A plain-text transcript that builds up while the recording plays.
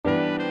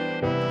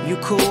You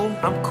cool,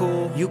 I'm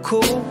cool. You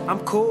cool, I'm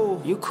cool.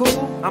 You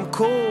cool, I'm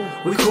cool.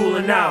 We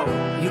coolin' out.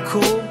 You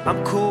cool,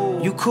 I'm cool.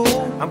 You cool,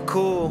 I'm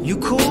cool. You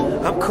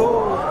cool, I'm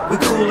cool. We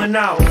coolin'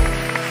 out.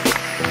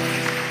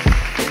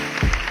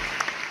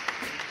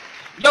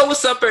 Yo,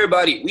 what's up,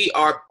 everybody? We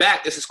are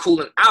back. This is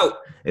Coolin Out.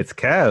 It's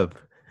Kev.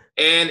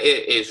 And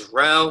it is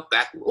Rel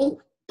back. Ooh,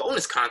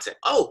 bonus content.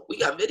 Oh, we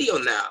got video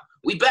now.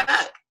 We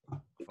back.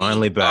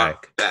 Finally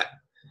back.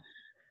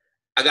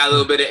 I got a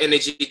little bit of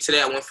energy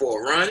today. I went for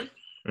a run.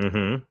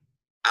 Mm-hmm.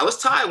 I was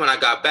tired when I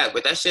got back,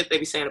 but that shit they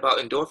be saying about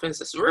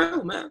endorphins, it's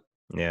real, man.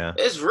 Yeah.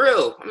 It's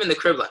real. I'm in the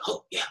crib like,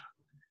 oh, yeah.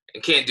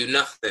 And can't do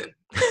nothing.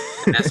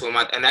 And that's when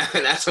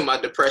that's when my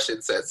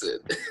depression sets in.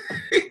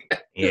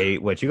 Yeah,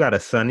 what, you got a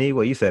sunny,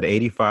 what you said,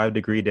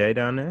 85-degree day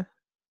down there?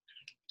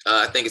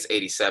 I think it's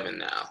 87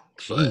 now.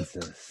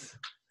 Jesus.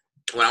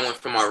 When I went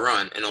for my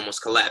run and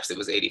almost collapsed, it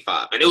was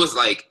 85. And it was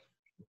like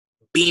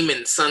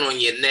beaming sun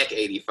on your neck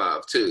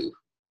 85 too.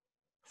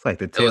 It's like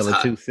the tale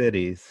of two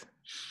cities.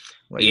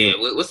 What, yeah,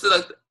 what's it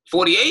like?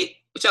 48?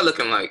 What y'all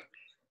looking like?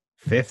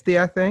 50,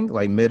 I think,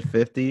 like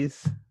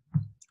mid-50s.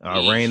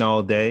 Rain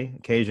all day,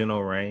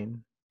 occasional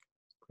rain,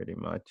 pretty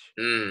much.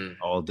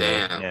 All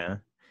day, damn. yeah.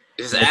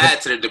 Just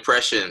add to the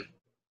depression.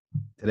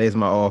 Today's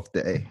my off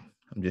day.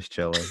 I'm just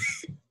chilling.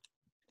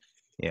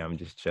 Yeah, I'm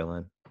just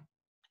chilling.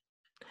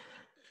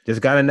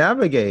 Just got to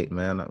navigate,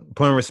 man. I'm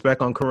putting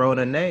respect on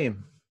Corona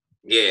name.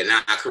 Yeah,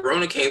 now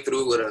Corona came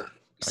through with a,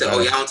 said, oh,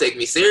 y'all don't take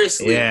me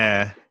seriously.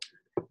 Yeah.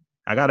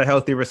 I got a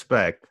healthy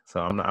respect,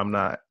 so I'm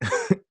not.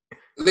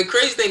 The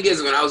crazy thing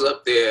is, when I was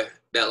up there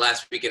that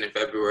last weekend in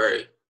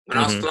February, when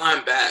I was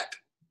flying back,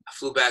 I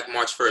flew back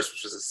March 1st,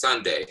 which was a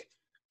Sunday.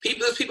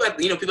 People at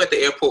the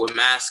airport with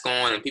masks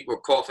on, and people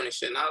were coughing and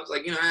shit. And I was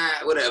like,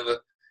 whatever.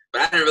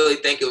 But I didn't really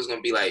think it was gonna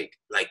be like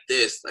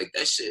this, like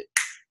that shit.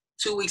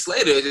 2 weeks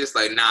later, it's just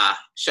like, nah,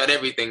 shut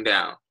everything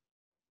down.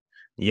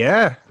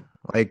 Yeah,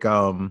 like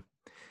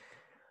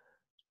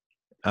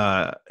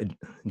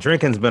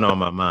drinking's been on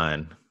my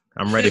mind.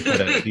 I'm ready for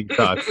the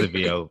detox to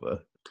be over.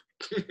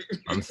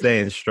 I'm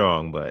staying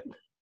strong, but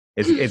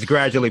it's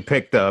gradually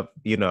picked up,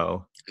 picked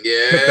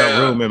up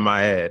room in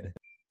my head.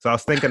 So I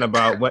was thinking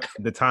about what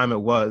the time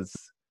it was,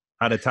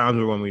 how the times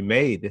were when we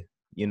made,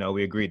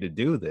 we agreed to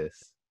do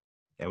this.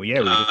 And we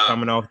were just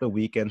coming off the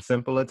weekend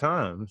simpler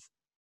times.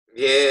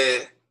 Yeah.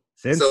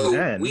 Since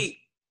then.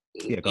 We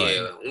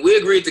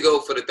agreed to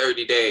go for the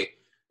 30-day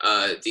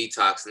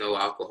detox, no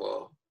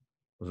alcohol.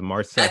 It was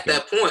March 2nd. At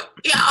that point,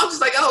 I was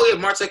just like, oh, yeah,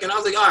 March 2nd. I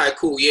was like, all right,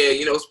 cool. Yeah,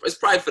 it's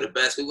probably for the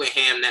best. We went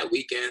ham that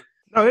weekend.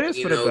 No, it is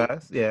for the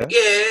best, yeah. Yeah,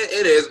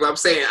 it is, but I'm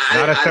saying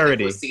I didn't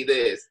foresee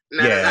this.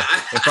 I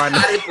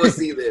didn't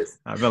foresee this.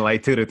 I've been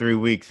like 2 to 3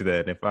 weeks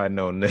then, if I'd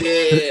known this.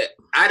 Yeah,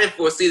 I didn't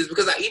foresee this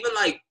because I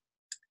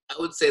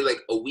would say like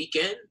a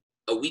weekend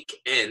to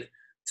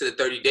the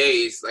 30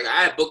 days, like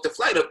I had booked a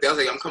flight up there. I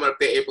was like, I'm coming up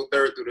there April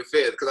 3rd through the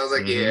 5th because I was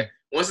like, yeah,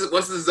 once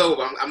this is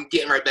over, I'm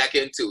getting right back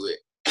into it.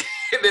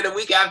 And then a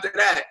week after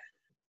that,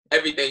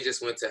 everything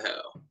just went to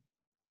hell.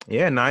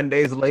 Yeah, 9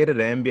 days later,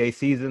 the NBA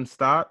season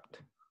stopped.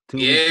 2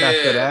 weeks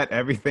after that,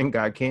 everything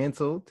got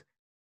canceled.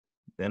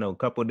 Then a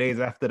couple days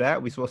after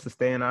that, we're supposed to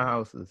stay in our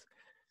houses.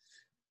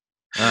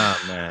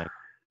 Oh, man.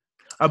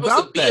 I'm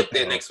supposed to be up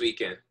there next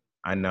weekend.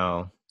 I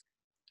know.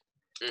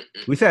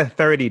 We said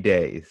 30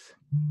 days,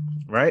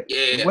 right?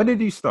 Yeah. When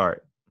did you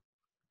start?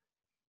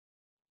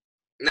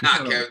 Nah,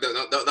 Kev,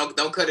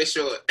 don't cut it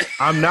short.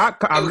 I'm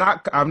not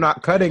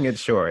cutting it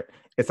short.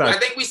 I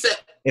think we said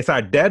it's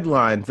our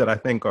deadlines that I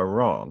think are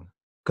wrong.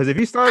 Because if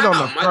you started on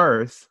the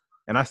first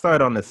and I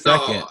started on the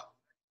second. No,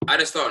 I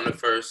didn't start on the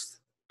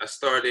first.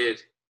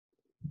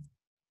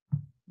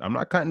 I'm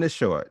not cutting this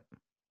short.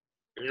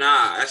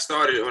 Nah, I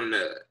started on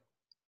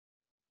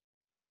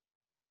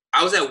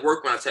I was at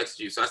work when I texted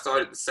you, so I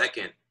started the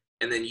second,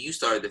 and then you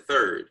started the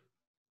third.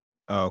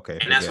 Oh, okay.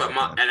 And that's why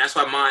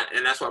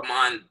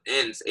mine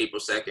ends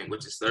April 2nd,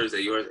 which is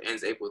Thursday. Yours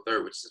ends April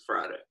 3rd, which is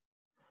Friday.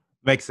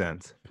 Makes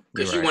sense.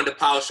 Because you wanted to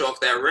polish off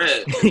that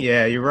red.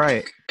 Yeah, you're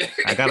right.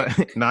 I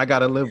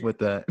gotta live with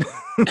that.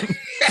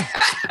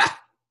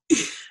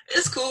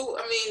 It's cool.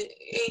 I mean,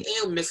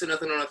 ain't missing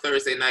nothing on a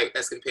Thursday night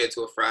as compared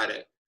to a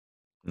Friday.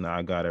 No,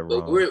 I got it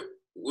wrong. But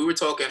we were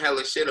talking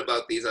hella shit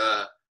about these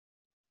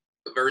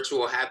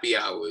virtual happy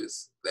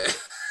hours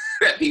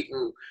that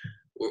people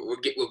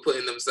were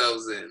putting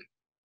themselves in.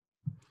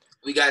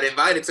 We got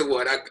invited to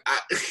one.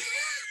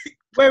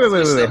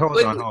 Wait.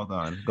 Hold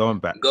on. Going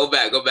back. Go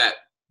back.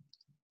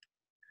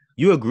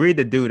 You agreed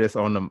to do this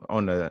on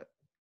the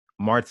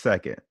March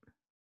 2nd.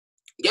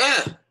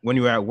 Yeah. When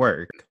you were at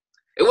work.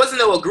 It wasn't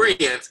no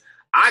agreement.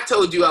 I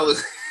told you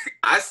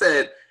I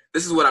said,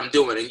 this is what I'm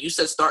doing. And you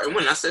said starting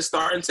when? I said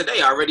starting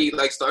today. I already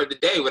started the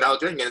day without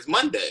drinking. It's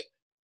Monday,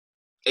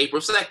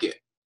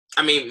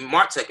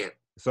 March 2nd.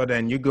 So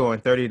then you go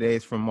in 30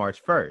 days from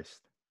March 1st.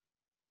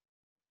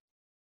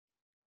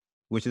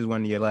 Which is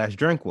when your last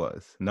drink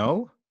was.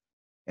 No?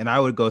 And I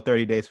would go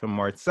 30 days from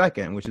March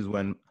 2nd, which is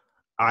when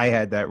I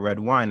had that red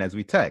wine as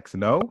we text.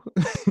 No?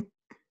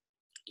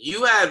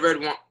 You had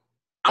red wine.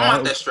 I'm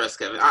not that stressed,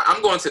 Kevin.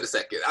 I'm going to the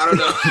second. I don't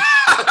know.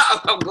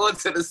 I'm going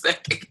to the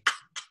second.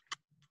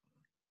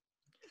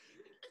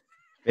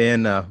 Fair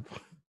enough.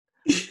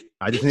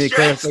 I just need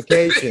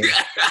clarification.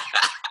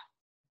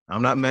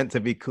 I'm not meant to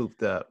be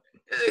cooped up.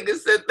 Nigga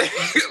said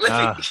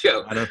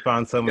that. I done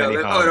found so many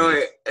hold on,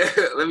 hobbies.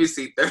 let me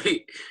see.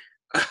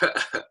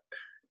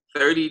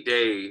 30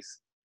 days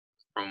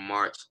from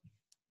March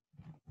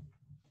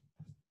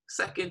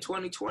 2nd,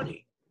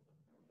 2020.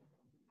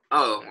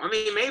 Oh, I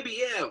mean, maybe,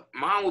 yeah.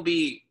 Mine will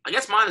be, I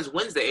guess mine is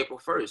Wednesday, April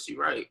 1st.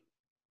 You're right.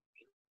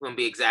 It's going to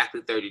be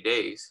exactly 30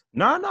 days.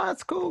 No,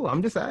 it's cool.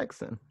 I'm just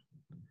asking.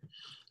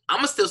 I'm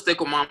going to still stick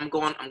with mine. I'm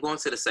going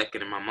to the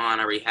second in my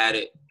mind. I already had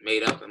it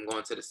made up. I'm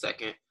going to the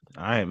second.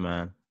 All right,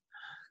 man.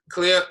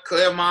 Clear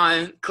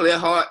mind, clear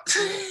heart.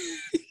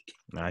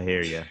 I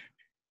hear you.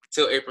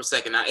 Till April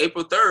 2nd. Now,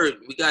 April 3rd,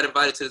 we got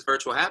invited to this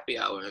virtual happy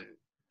hour. And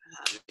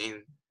I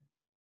mean,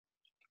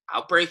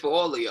 I'll pray for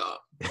all of y'all.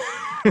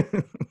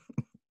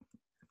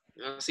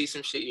 You'll see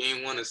some shit you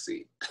ain't want to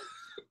see.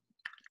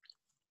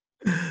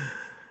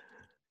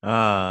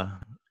 How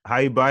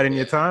you biding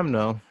your time,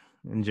 though,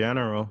 in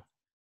general?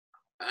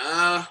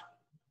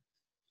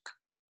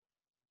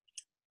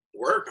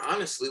 Work,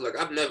 honestly. Like,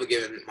 I've never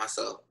given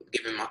myself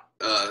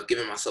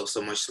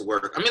so much to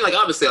work. I mean, like,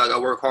 obviously, like, I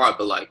work hard,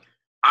 but, like,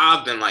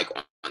 I've been, like,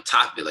 on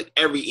top of it. Like,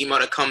 every email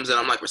that comes in,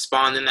 I'm, like,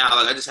 responding now.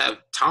 Like, I just have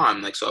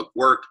time. Like, so I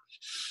work,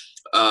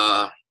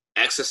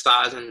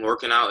 exercising,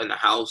 working out in the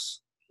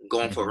house,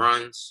 going for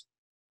runs.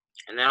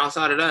 And then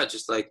outside of that,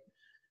 just, like,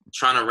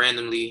 trying to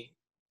randomly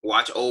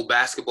watch old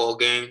basketball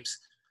games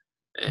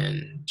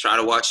and try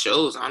to watch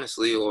shows,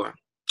 honestly. Or I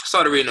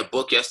started reading a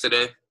book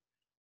yesterday.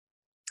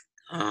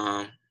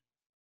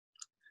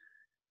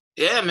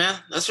 Yeah, man,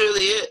 that's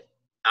really it.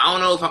 I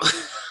don't know if I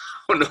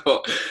don't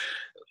know.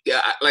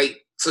 Yeah,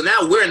 like, so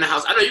now we're in the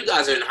house. I know you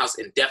guys are in the house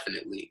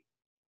indefinitely.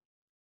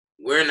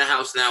 We're in the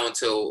house now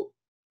until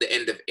the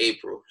end of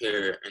April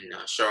here in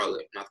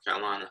Charlotte, North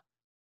Carolina.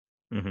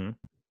 Mm-hmm.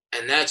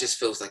 And that just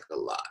feels like a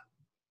lot.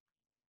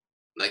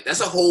 Like,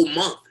 that's a whole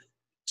month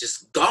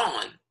just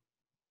gone.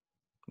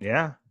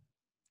 Yeah.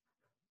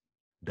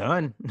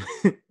 Done.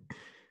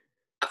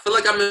 I feel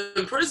like I'm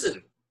in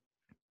prison.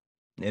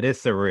 It is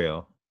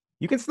surreal.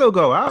 You can still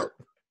go out.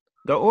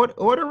 Go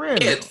order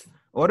in. Yeah.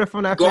 Order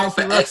from that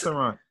fancy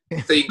restaurant.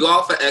 So you go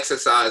out for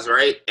exercise,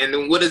 right? And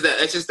then what is that?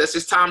 That's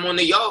just time on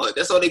the yard.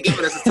 That's all they give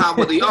us, is time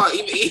on the yard.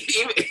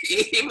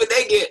 Even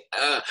they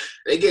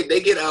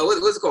get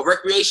what's it called?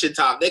 Recreation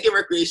time. They get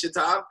recreation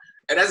time,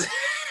 and that's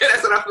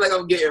what I feel like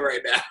I'm getting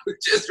right now.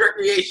 Just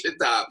recreation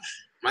time.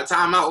 My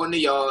time out on the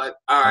yard.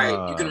 All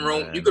right, you can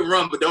run. Man. You can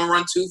run, but don't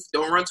run too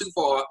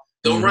far.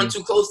 Don't run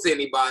too close to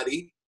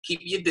anybody.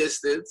 Keep your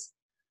distance,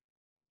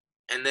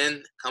 and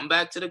then come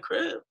back to the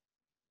crib.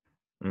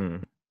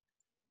 Mm.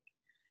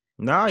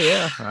 No,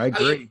 yeah, I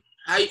agree.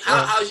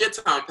 How's your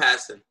time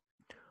passing?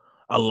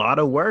 A lot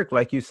of work,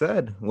 like you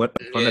said.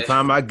 From the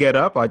time I get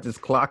up, I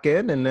just clock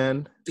in, and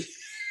then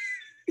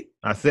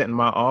I sit in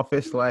my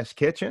office /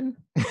 kitchen,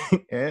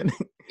 and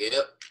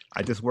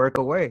I just work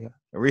away.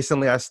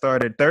 Recently, I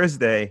started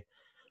Thursday.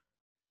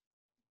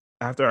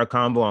 After our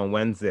combo on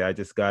Wednesday, I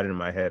just got it in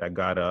my head. I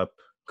got up,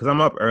 because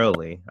I'm up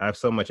early. I have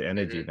so much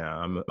energy now.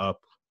 I'm up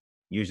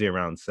usually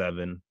around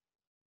 7.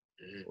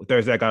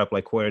 Thursday, I got up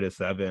like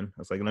 6:45. I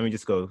was like, let me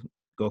just go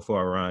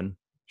for a run.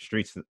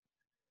 Streets,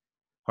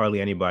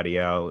 hardly anybody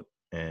out.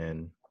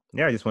 And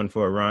yeah, I just went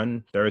for a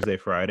run Thursday,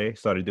 Friday.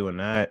 Started doing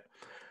that.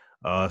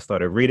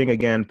 Started reading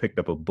again. Picked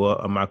up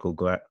a Malcolm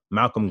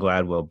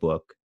Gladwell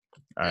book.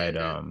 I had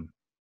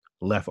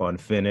left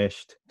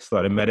unfinished.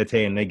 Started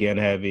meditating again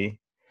heavy.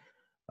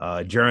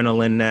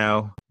 Journaling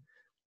now.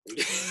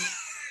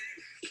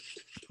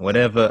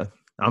 Whatever.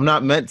 I'm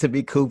not meant to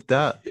be cooped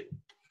up.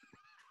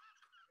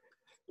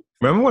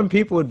 Remember when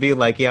people would be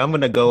like, yeah, I'm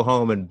going to go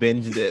home and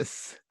binge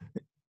this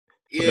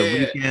for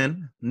the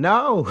weekend?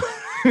 No.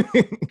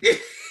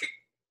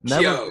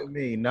 Never for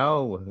me.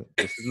 No.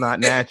 This is not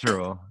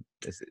natural.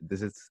 This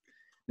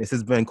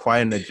has been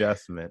quite an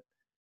adjustment.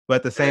 But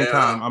at the same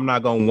time, I'm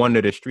not going to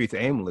wander the streets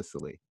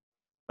aimlessly.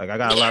 Like, I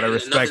got a lot of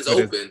respect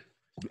for this.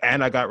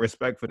 And I got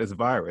respect for this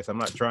virus. I'm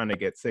not trying to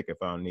get sick if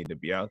I don't need to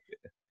be out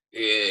there.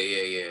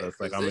 Yeah. So it's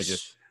like, I'm going to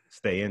just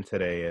stay in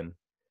today. And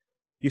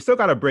you still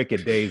got to break your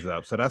days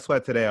up. So that's why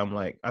today I'm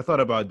like, I thought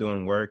about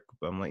doing work,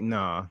 but I'm like,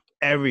 nah,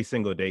 every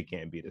single day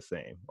can't be the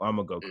same. Or I'm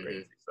going to go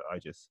crazy. So I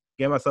just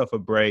gave myself a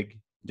break.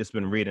 Just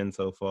been reading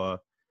so far.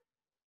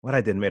 What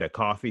I did, made a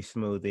coffee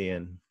smoothie,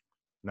 and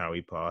now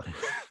we pod.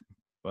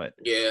 But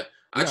yeah,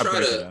 I try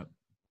to.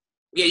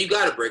 Yeah, you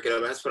got to break it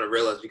up. That's what I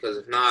realized, because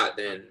if not,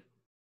 then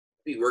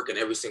I'll be working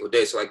every single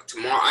day. So like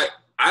tomorrow,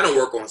 I don't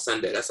work on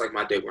Sunday. That's like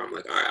my day where I'm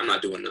like, all right, I'm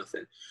not doing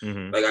nothing.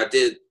 Like I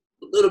did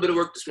a little bit of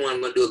work this morning.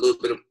 I'm gonna do a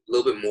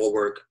little bit more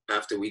work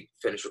after we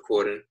finish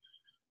recording.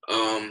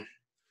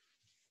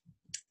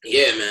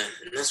 Yeah, man,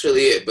 and that's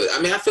really it. But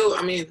I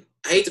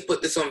hate to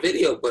put this on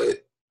video,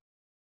 but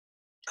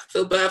I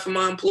feel bad for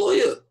my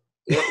employer.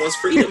 Once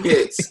freedom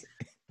hits,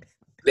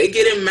 they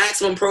getting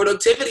maximum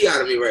productivity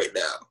out of me right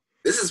now.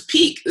 This is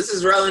peak. This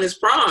is Rel in his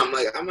prime.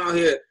 Like, I'm out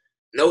here.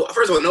 No,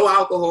 first of all, no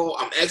alcohol.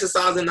 I'm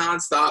exercising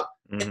nonstop.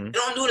 And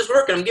I'm doing this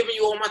work, and I'm giving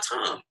you all my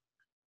time.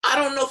 I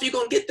don't know if you're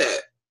gonna get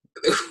that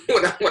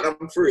when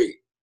I'm free.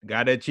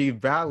 Gotta achieve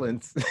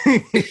balance.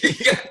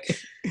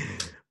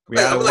 We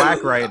out of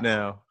whack right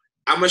now.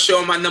 I'm gonna show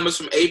him my numbers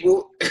from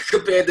April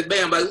compared to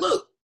May. I'm like,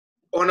 look,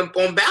 on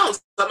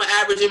balance, I'm an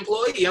average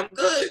employee. I'm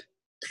good.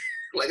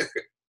 Like,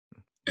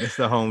 it's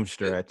the home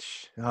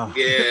stretch. Oh.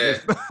 Yeah,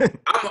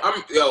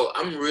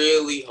 I'm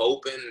really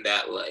hoping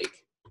that, like,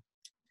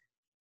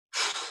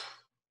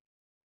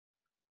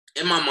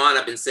 in my mind,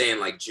 I've been saying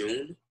like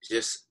June,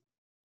 just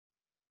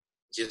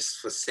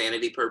for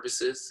sanity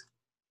purposes.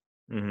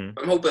 I'm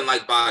hoping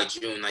like by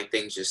June, like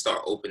things just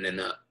start opening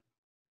up.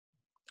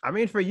 I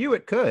mean, for you,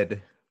 it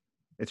could.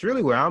 It's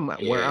really where I'm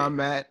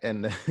at,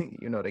 and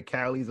the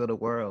Calis of the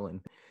world,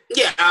 and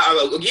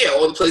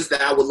all the places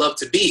that I would love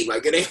to be.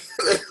 Like, it ain't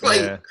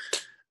like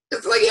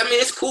it's like, I mean,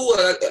 it's cool.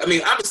 I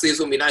mean, obviously, it's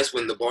gonna be nice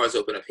when the bars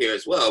open up here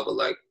as well. But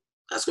like,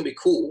 that's gonna be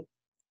cool.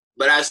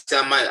 But I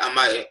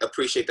might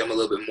appreciate them a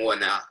little bit more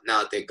now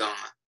that they're gone.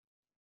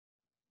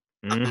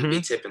 I'm gonna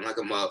be tipping like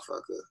a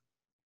motherfucker.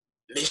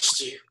 Missed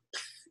you.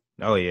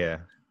 Oh yeah,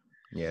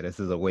 this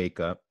is a wake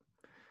up.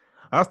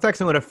 I was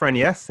texting with a friend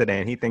yesterday,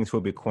 and he thinks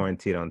we'll be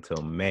quarantined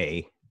until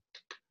May,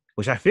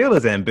 which I feel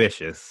is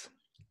ambitious.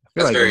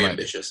 That's very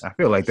ambitious. I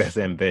feel like that's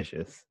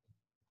ambitious,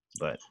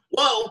 but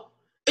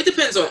it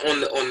depends on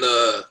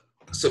the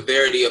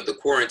severity of the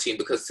quarantine,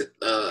 because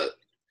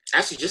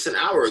actually just an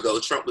hour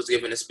ago, Trump was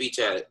giving a speech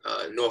at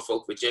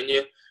Norfolk,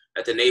 Virginia,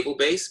 at the naval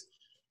base,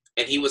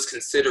 and he was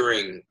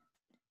considering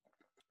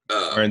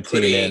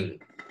putting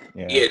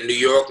New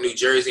York, New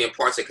Jersey, and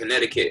parts of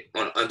Connecticut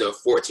under a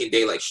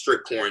 14-day like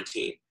strict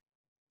quarantine.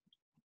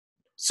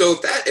 So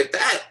if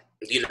that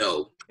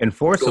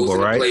enforceable,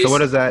 right? Place, so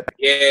what is that?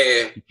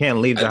 Yeah, you can't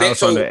leave the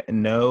house under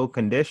no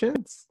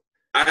conditions.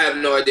 I have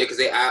no idea, because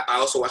I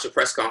also watched a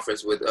press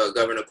conference with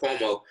Governor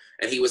Cuomo,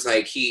 and he was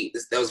like,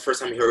 that was the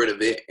first time he heard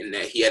of it, and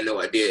that he had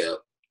no idea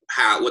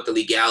what the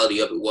legality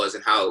of it was,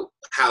 and how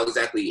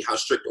exactly how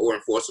strict or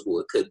enforceable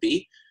it could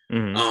be.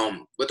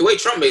 But the way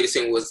Trump made it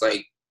seem was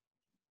like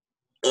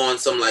on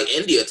some like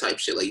India type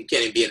shit, like you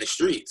can't even be in the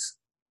streets.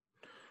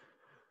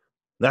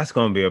 That's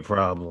gonna be a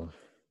problem.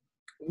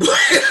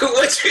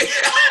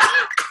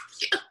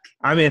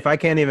 I mean, if I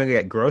can't even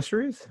get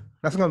groceries,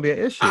 that's gonna be an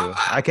issue.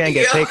 I can't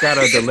get takeout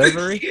or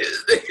delivery.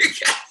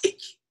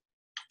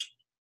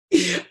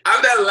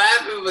 I'm not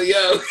laughing, but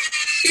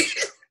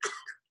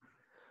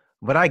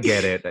but I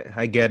get it.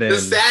 The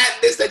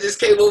sadness that just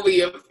came over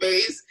your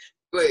face.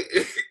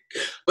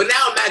 But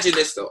now imagine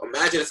this though.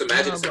 Imagine this.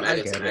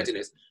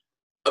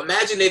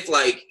 Imagine if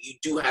like you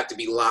do have to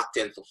be locked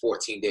in for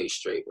 14 days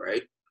straight,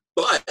 right?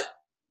 But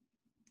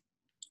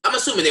I'm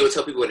assuming they would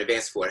tell people in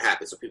advance before it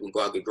happens, so people can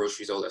go out, get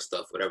groceries, all that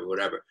stuff,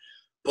 whatever.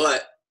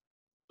 But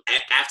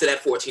after that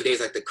 14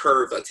 days, like the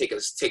curve like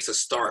takes a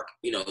stark,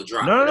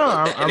 drop. No,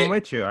 I'm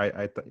with you.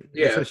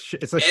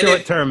 It's a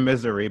short-term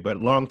misery, but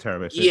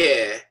long-term, it's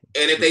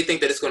and if they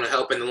think that it's going to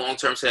help in the long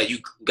term, so that you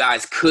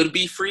guys could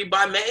be free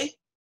by May,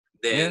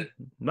 then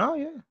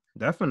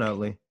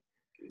definitely.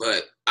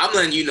 But I'm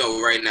letting you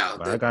know right now.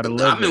 I gotta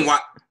live.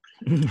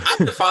 I've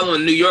been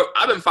following New York.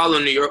 I've been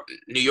following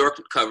New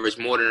York coverage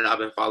more than I've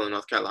been following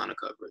North Carolina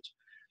coverage.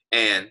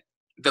 And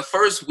the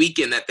first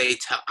weekend that I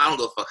don't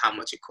give a fuck how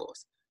much it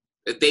costs.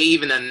 If they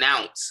even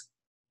announce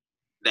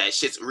that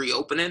shit's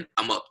reopening,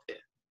 I'm up there.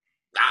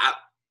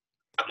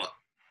 I'm up.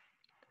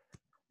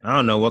 I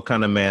don't know what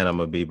kind of man I'm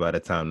gonna be by the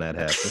time that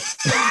happens.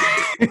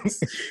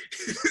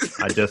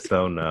 I just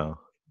don't know.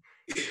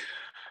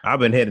 I've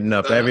been hitting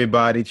up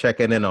everybody,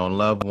 checking in on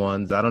loved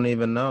ones. I don't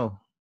even know.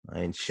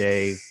 I ain't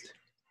shaved.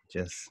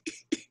 Just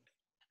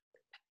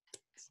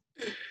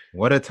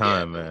what a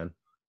time, man.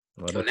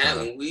 When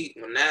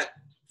that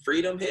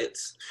freedom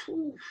hits,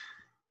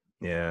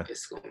 yeah,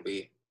 it's gonna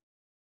be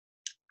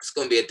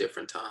a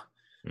different time.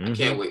 I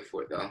can't wait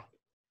for it though.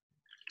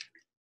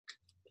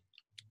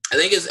 I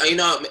think it's I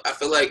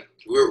feel like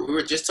we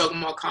were just talking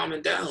about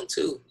calming down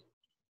too.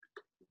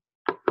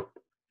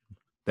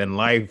 Then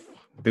life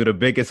threw the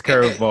biggest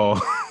curveball.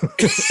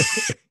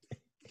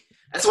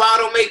 That's why I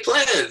don't make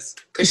plans,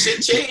 because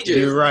shit changes.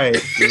 You're right.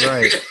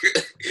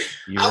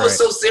 I was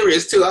so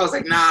serious, too. I was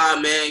like, nah,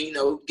 man,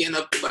 getting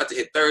up, about to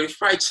hit 30.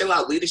 Probably chill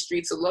out, leave the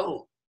streets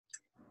alone.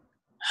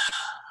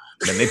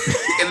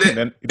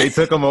 Then they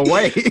took them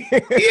away.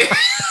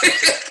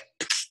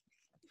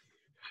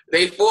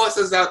 They forced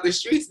us out the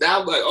streets. Now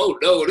I'm like, oh,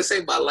 no, this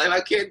ain't my life.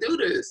 I can't do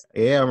this.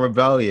 Yeah, I'm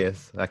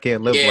rebellious. I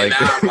can't live like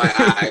this. I'm like,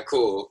 all right,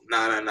 cool.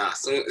 Nah.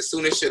 As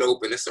soon as shit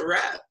open, it's a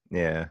wrap.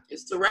 Yeah.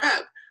 It's a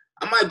wrap.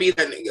 I might be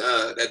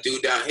that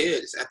dude down here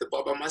just at the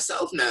bar by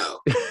myself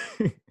now.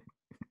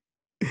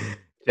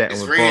 Chatting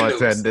with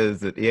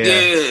bartenders.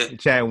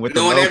 Chatting with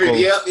the locals.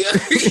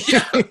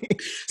 Yeah.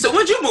 So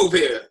when'd you move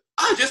here?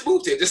 I just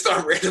moved here. Just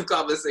start random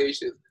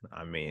conversations.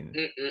 I mean,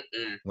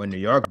 when New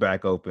York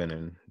back open,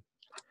 and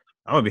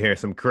I'm going to be hearing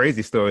some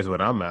crazy stories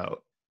when I'm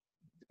out.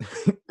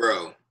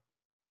 Bro.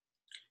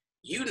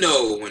 You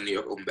know when New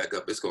York open back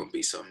up, it's going to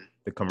be something.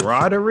 The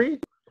camaraderie?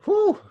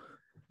 Whew.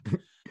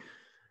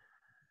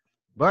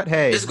 But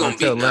hey, it's going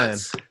to be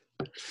nuts.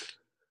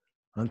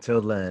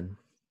 Until then.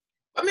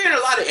 I mean, a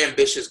lot of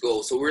ambitious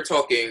goals. So we're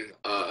talking,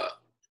 I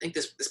think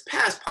this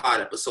past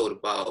pod episode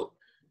about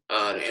the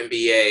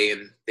NBA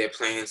and their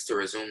plans to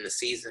resume the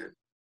season.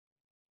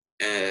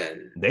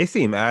 And they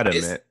seem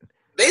adamant.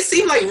 They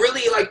seem like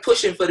really like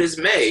pushing for this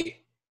May.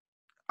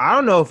 I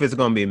don't know if it's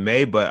going to be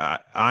May,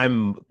 but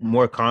I'm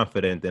more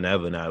confident than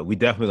ever now. We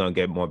definitely going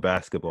to get more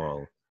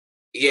basketball.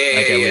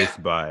 Yeah, at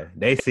least by.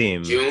 They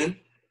seem... June?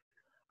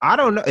 I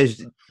don't know.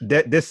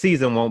 This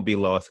season won't be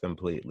lost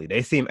completely.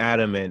 They seem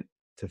adamant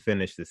to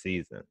finish the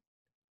season.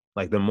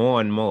 Like, the more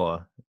and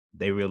more,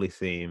 they really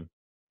seem...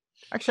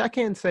 Actually, I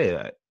can't say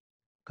that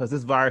because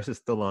this virus is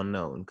still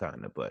unknown,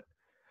 kind of, but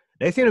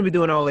they seem to be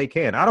doing all they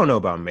can. I don't know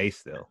about May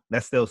still.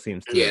 That still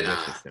seems too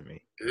ambitious to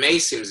me. May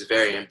seems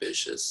very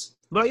ambitious.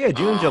 But yeah,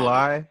 June,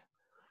 July.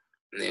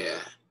 Yeah.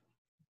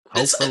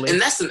 Hopefully.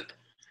 And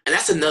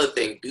that's another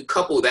thing. You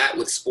couple that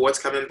with sports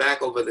coming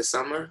back over the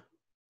summer.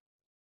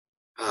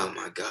 Oh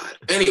my God.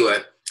 Anyway.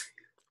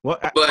 Well,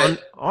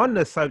 but on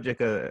the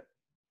subject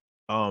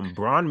of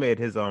Braun made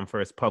his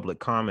first public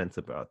comments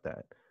about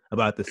that.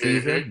 About the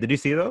season. Mm-hmm. Did you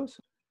see those?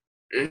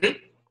 Mm-hmm.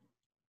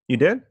 You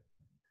did?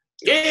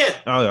 Yeah.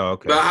 Oh, yeah,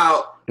 okay.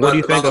 What do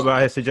you think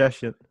about his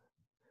suggestion?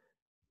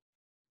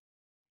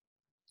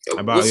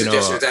 About,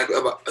 exactly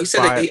about, he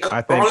said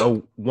I think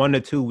a 1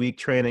 to 2 week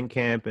training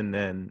camp, and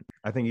then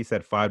I think he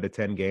said 5 to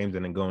 10 games,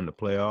 and then go into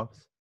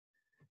playoffs.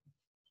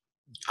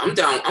 I'm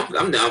down.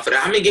 I'm down for that.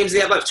 How many games do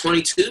they have left?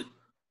 22.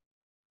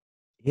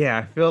 Yeah,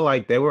 I feel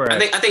like they were. I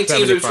think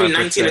teams are between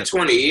 19 and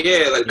 20.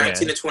 Yeah, like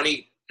 19 to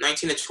 20,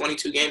 19 to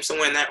 22 games,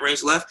 somewhere in that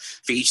range left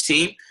for each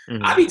team.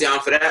 Mm-hmm. I'd be down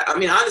for that. I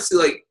mean, honestly,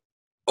 like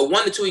a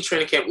 1 to 2 week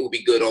training camp will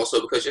be good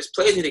also because just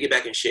players need to get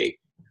back in shape.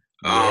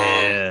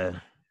 Yeah.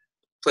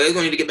 Players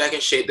going to need to get back in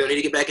shape. They'll need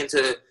to get back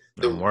into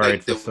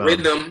the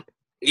rhythm.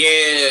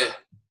 Yeah.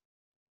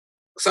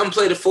 Some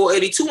play the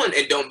 482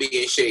 and don't be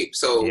in shape.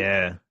 So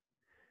yeah.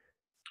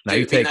 Now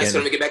you take nice for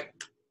them to get back.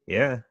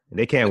 Yeah.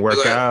 They can't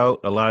work out.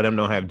 A lot of them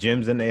don't have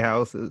gyms in their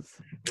houses.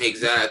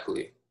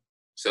 Exactly.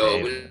 So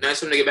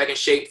nice for them to get back in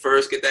shape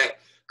first, get that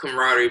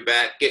camaraderie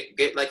back,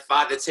 get like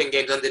 5 to 10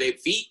 games under their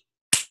feet,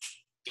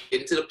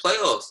 get into the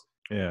playoffs.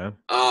 Yeah.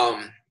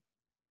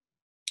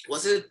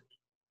 Was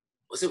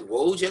it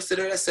Woj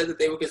yesterday that said that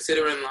they were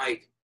considering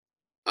like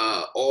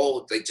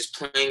all like just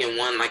playing in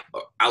one like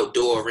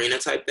outdoor arena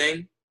type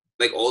thing,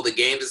 like all the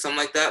games or something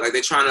like that? Like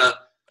they're trying to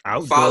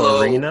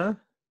outdoor arena,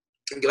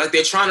 like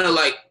they're trying to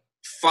like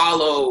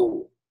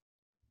follow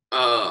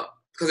because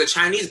the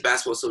Chinese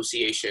Basketball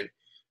Association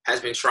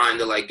has been trying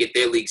to like get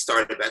their league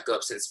started back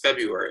up since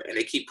February, and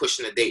they keep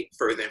pushing the date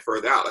further and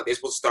further out. Like they're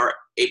supposed to start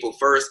April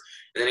 1st,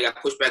 and then they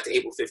got pushed back to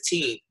April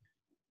 15th,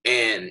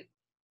 and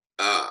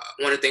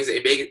one of the things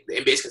that the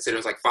NBA is considering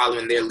is like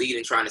following their lead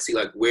and trying to see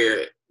like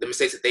where the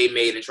mistakes that they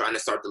made and trying to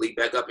start the league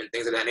back up and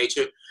things of that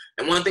nature.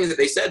 And one of the things that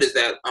they said is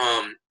that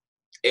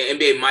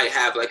NBA might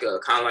have like a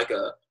kind of like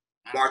a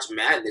March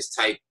Madness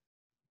type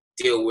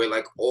deal where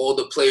like all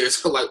the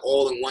players are like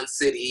all in one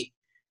city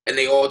and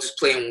they all just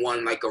play in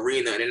one like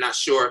arena, and they're not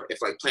sure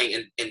if like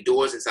playing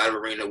indoors inside of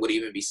arena would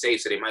even be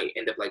safe, so they might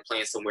end up like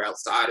playing somewhere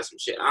outside or some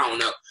shit. I don't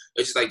know.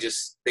 It's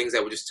just things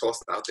that were just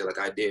tossed out there like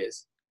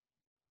ideas.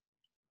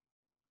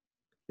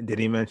 Did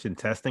he mention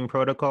testing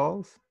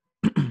protocols?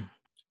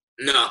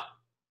 No.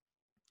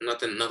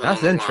 Nothing.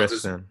 That's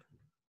interesting.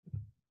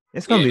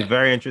 It's going to be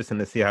very interesting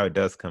to see how it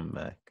does come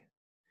back.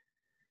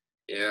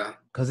 Yeah.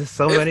 Because there's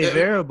so many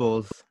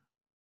variables.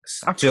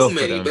 I feel too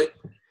many, but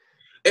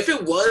if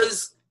it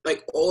was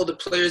like all the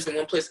players in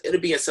one place,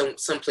 it'd be in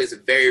some place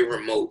very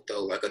remote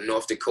though, like a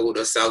North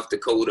Dakota, South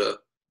Dakota,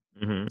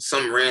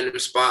 some random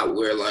spot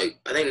where like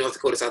I think North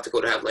Dakota, South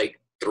Dakota have like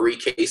 3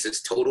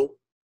 cases total.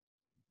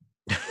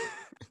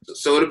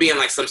 So it'll be in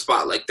like some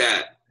spot like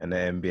that. And the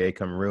NBA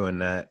come ruin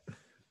that.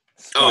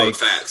 Spikes. Oh,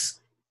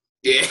 facts.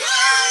 Yeah.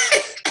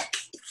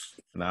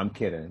 No, I'm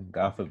kidding.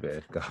 God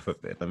forbid.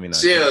 Let me not.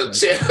 Chill.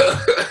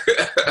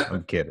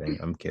 I'm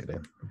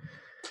kidding.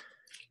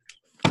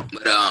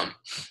 But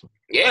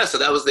yeah. So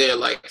that was their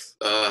like.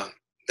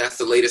 That's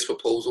the latest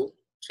proposal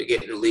to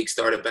getting the league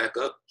started back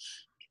up.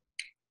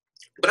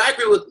 But I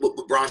agree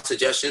with Braun's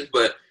suggestion.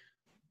 But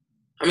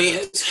I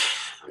mean,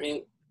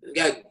 we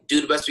gotta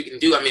do the best we can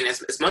do. I mean,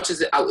 as much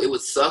as it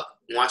would suck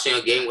watching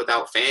a game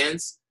without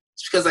fans,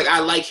 it's because like I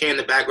like hearing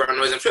the background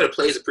noise. I'm sure the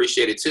players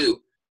appreciate it too,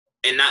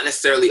 and not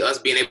necessarily us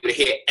being able to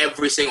hear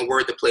every single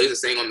word the players are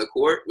saying on the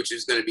court, which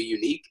is going to be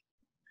unique.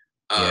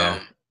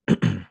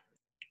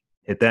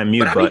 Hit that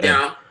mute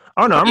button.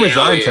 Oh no, I'm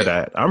resigned to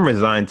that. I'm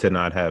resigned to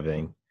not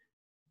having.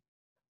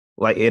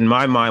 Like in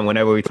my mind,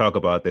 whenever we talk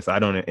about this, I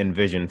don't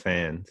envision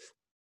fans.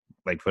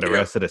 Like for the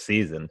rest of the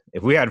season,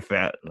 if we had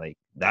like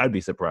that'd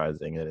be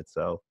surprising in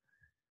itself.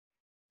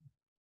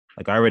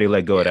 Like I already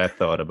let go of that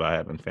thought about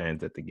having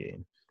fans at the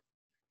game.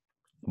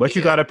 But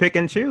you got to pick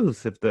and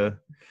choose if the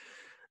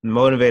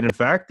motivating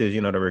factors,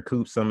 to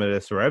recoup some of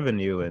this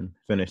revenue and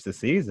finish the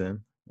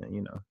season.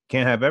 And,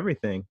 can't have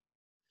everything.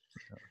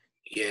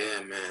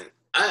 Yeah, man.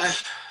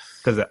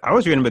 Because I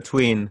was reading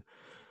between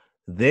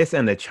this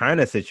and the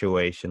China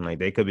situation, like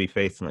they could be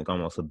facing like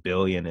almost $1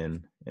 billion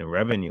in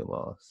revenue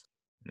loss.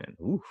 And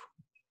oof,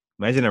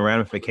 imagine the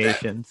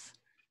ramifications.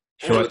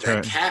 Short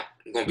term. That cap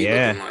gonna be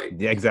looking like.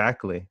 Yeah,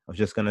 exactly. I was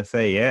just gonna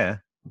say, yeah.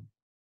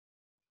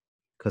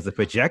 Because the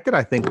projected,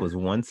 I think, was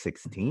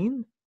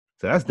 116.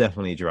 So that's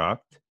definitely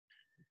dropped.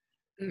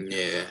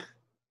 Yeah.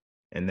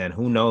 And then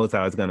who knows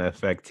how it's gonna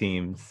affect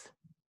teams.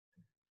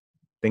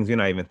 Things we're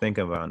not even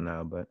thinking about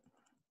now, but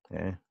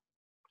yeah.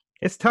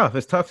 It's tough.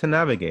 It's tough to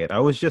navigate. I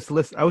was just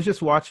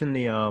watching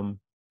the I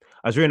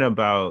was reading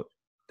about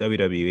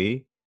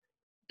WWE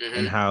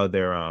and how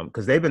they're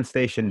because they've been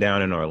stationed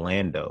down in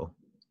Orlando.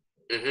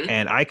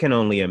 And I can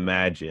only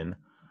imagine.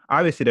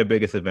 Obviously, their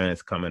biggest event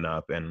is coming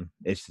up, and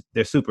it's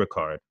their super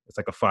card. It's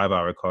like a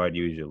 5-hour card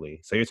usually.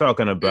 So you're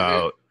talking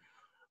about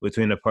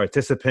between the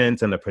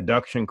participants and the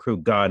production crew,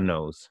 God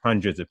knows,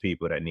 hundreds of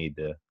people that need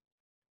to.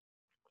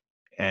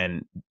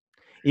 And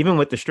even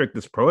with the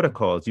strictest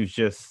protocols,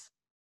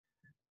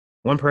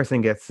 one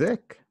person gets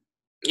sick.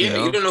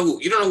 Yeah, you don't know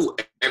who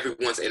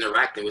everyone's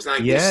interacting with. It's not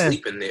like you're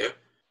sleeping there.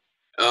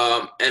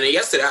 And then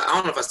yesterday, I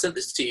don't know if I sent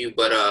this to you,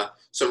 but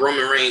so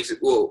Roman Reigns,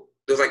 well,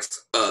 there's like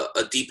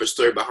a deeper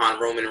story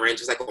behind Roman Reigns.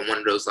 It's like on one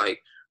of those like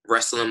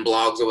wrestling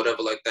blogs or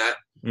whatever like that.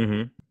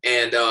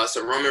 And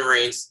so Roman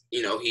Reigns,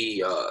 he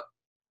I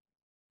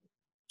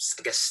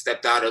guess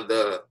stepped out of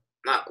the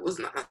not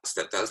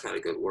stepped out. That's not a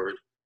good word.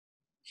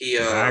 He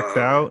backed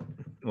out.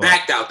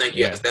 Backed out. Thank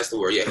you. Yeah. Yes, that's the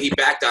word. Yeah, he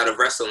backed out of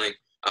wrestling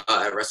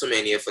at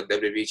WrestleMania for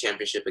WWE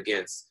Championship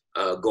against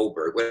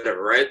Goldberg,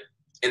 whatever, right?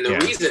 And the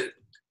reason,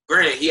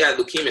 granted, he had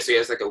leukemia, so he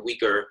has like a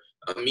weaker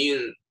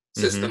immune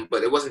system,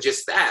 but it wasn't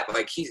just that.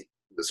 Like he's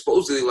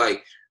supposedly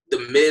like the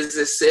Miz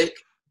is sick,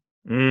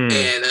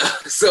 and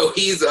so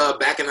he's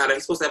backing out.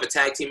 He's supposed to have a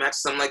tag team match or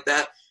something like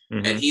that,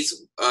 and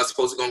he's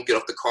supposed to go and get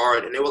off the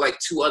card. And there were like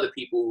 2 other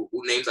people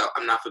whose names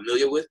I'm not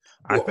familiar with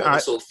who are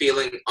also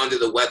feeling under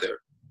the weather.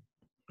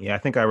 Yeah, I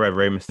think I read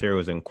Rey Mysterio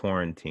was in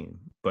quarantine,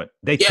 but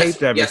they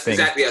taped everything. Yes,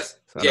 exactly. Yes.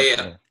 So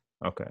yeah.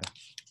 Okay.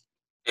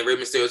 And Rey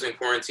Mysterio's in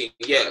quarantine.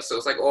 Yeah, so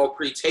it's like all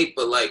pre-taped,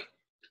 but like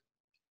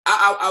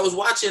I was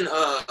watching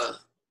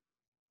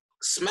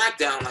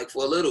SmackDown like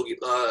for a little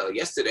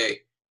yesterday,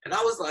 and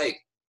I was like,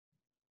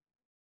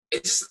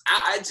 it's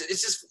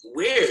just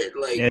weird.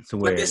 Like, it's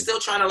weird. Like they're still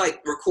trying to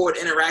like record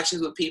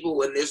interactions with people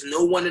when there's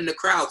no one in the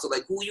crowd. So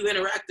like, who are you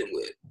interacting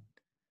with?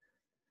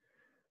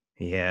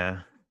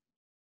 Yeah.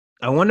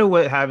 I wonder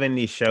what having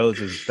these shows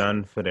has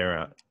done for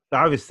their.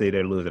 Obviously,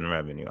 they're losing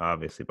revenue,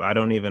 obviously, but I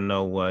don't even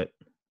know what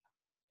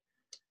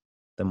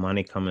the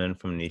money coming in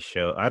from these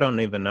shows. I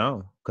don't even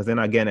know because they're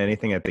not getting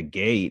anything at the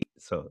gate.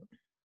 So,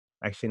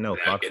 actually, no,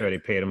 Fox already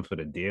paid them for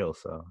the deal.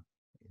 So,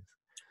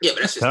 yeah,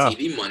 but that's just tough.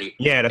 TV money.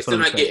 Yeah, that's what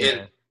I'm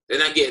saying. They're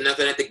not getting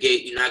nothing at the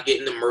gate. You're not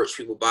getting the merch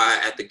people buy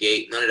at the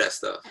gate. None of that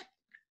stuff.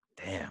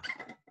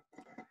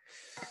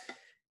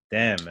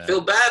 Damn, man. Feel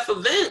bad for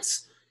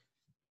Vince.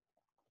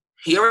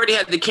 He already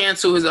had to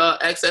cancel his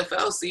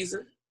XFL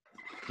season.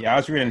 Yeah, I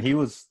was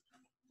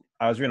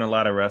reading a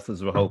lot of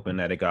wrestlers were hoping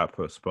that it got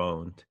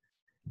postponed.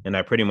 And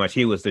that pretty much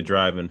he was the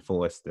driving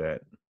force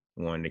that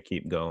wanted to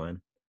keep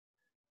going.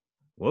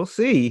 We'll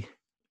see.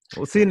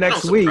 We'll see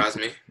next week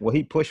what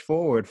he pushed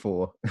forward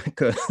for.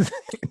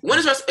 When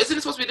isn't it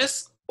supposed to be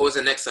this or is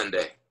it next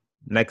Sunday?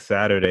 Next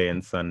Saturday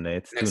and Sunday.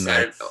 It's next 2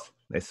 nights. Saturday.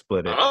 They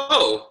split it.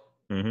 Oh.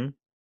 They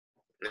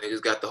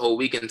just got the whole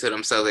weekend to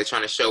themselves. They're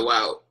trying to show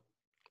out.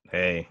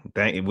 Hey,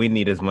 we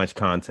need as much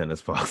content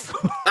as possible.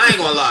 I ain't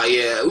gonna lie,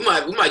 yeah.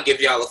 We might give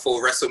y'all a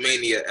full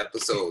WrestleMania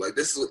episode. Like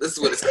this is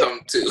what it's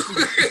come to.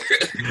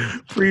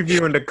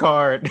 Previewing the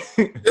card.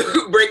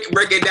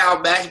 break it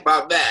down match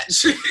by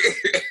match.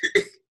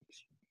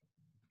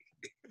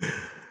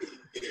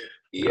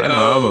 I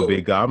know I'm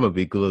gonna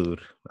be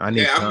glued. I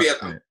need I'll be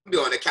on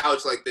the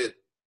couch like this.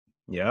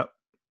 Yep.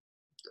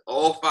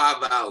 All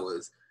 5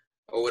 hours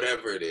or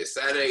whatever it is,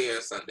 Saturday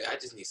and Sunday. I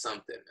just need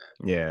something,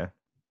 man. Yeah.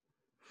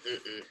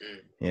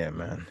 Yeah,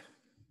 man.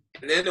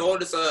 And then all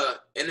this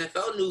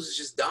NFL news is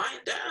just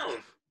dying down.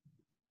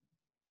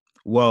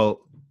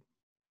 Well,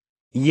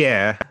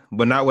 yeah,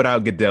 but not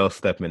without Goodell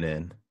stepping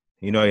in.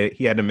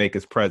 He had to make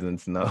his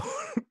presence known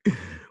with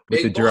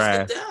Big the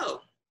draft.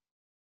 Goodell.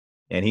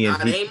 And they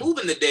ain't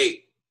moving the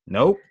date.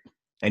 Nope.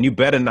 And you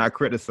better not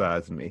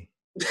criticize me.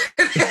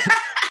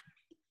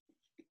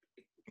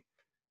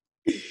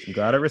 You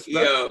gotta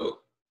respect. Yo,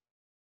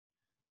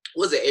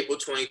 was it April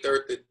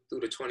 23rd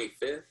through the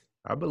 25th?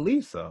 I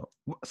believe so.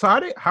 So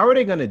how are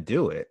they going to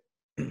do it?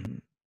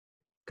 Because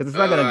it's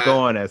not going to go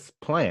on as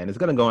planned. It's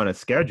going to go on as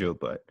scheduled,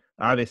 but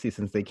obviously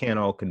since they can't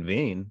all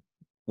convene,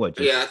 I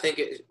think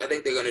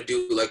they're going to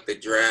do like the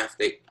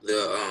draft.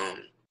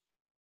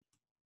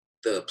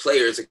 The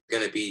players are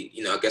going to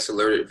be, I guess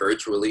alerted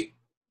virtually.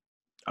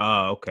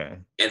 Oh, okay.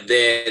 And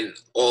then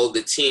all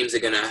the teams are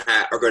going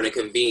to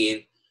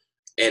convene,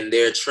 and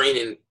their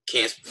training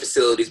camp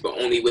facilities, but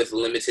only with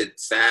limited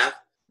staff.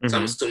 So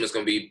I'm assuming it's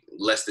going to be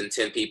less than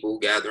 10 people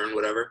gathering,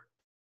 whatever.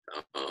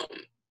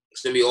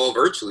 It's gonna be all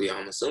virtually,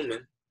 I'm assuming.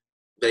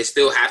 But they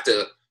still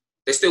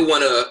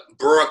want to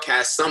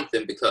broadcast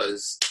something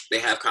because they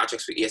have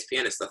contracts with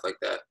ESPN and stuff like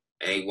that,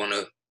 and they want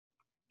to,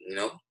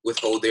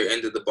 withhold their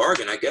end of the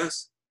bargain, I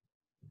guess.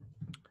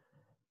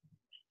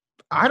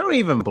 I don't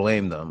even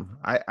blame them.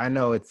 I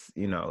know it's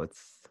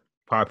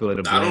popular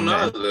to blame them.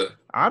 I don't know.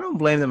 I don't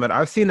blame them.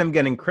 I've seen them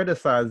getting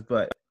criticized,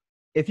 but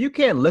if you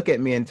can't look at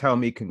me and tell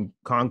me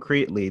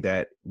concretely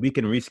that we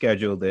can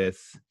reschedule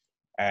this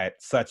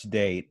at such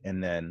date,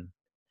 and then,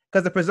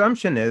 because the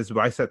presumption is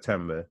by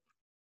September,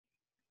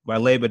 by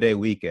Labor Day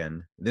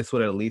weekend, this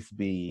would at least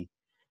be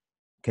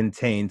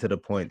contained to the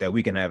point that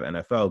we can have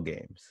NFL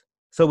games.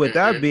 So with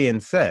that being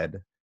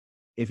said,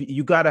 if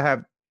you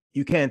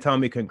can't tell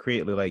me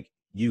concretely like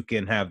you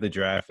can have the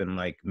draft in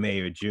like May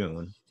or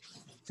June.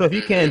 So if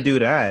you can't do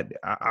that,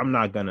 I'm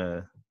not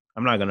gonna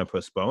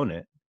postpone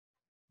it,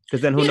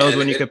 because then who knows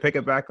when you can pick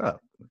it back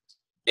up.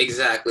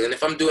 Exactly. And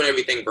if I'm doing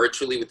everything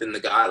virtually within the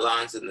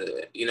guidelines and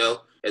the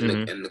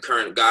the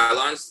current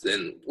guidelines,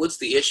 then what's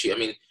the issue? I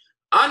mean,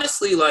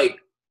 honestly, like,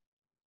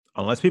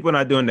 unless people are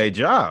not doing their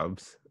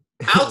jobs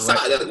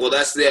outside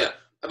that's there.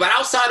 But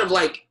outside of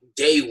like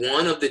day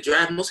one of the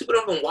draft, most people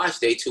don't even watch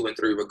day 2 and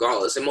 3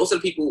 regardless. And most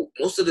of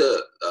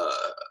the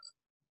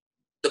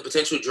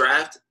potential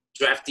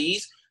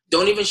draftees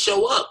don't even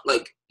show up,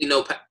 like,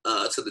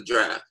 to the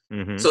draft.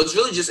 So it's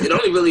really it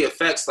only really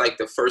affects like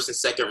the first and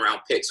second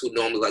round picks who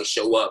normally like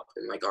show up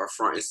and like are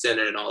front and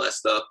center and all that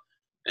stuff,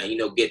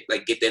 and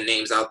get their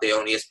names out there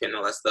on ESPN and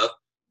all that stuff.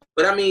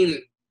 But I mean,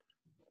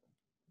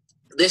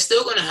 they're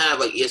still gonna have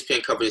like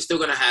ESPN coverage. They're still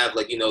gonna have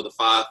like the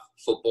 5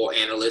 football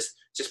analysts,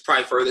 just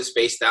probably further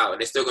spaced out, and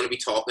they're still gonna be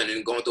talking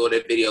and going through all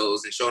their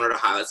videos and showing her the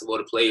highlights of all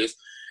the players.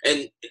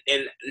 And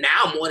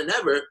now more than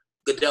ever,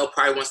 Goodell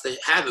probably wants to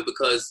have it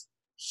because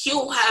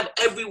he'll have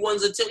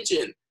everyone's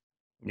attention.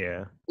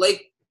 Yeah.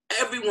 Like,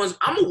 everyone's.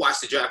 I'm gonna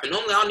watch the draft, and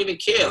normally I don't even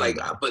care. Like,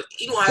 but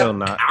you don't have.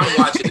 Not. I'm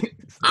watching it.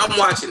 I'm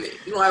watching it.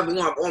 You don't have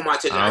all my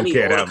attention. I need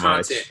all the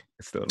content.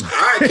 Still not. All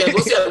right,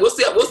 Kev. We'll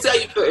see how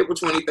you feel April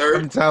 23rd.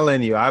 I'm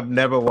telling you, I've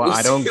never watched.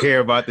 I don't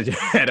care about the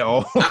draft at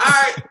all. All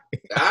right.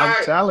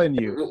 I'm telling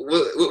you.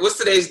 What's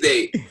today's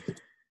date?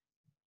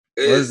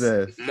 What is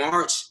this?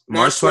 March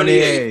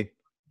 28th.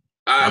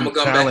 I'm gonna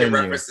go back and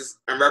reference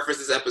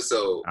this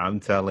episode. I'm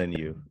telling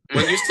you.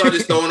 When you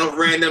started throwing off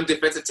random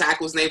defensive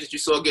tackles names that you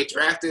saw get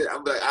drafted,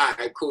 I'm like, all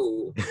right,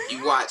 cool.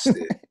 You watched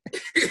it.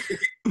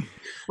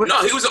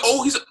 No, he's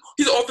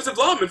an offensive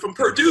lineman from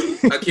Purdue.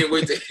 I can't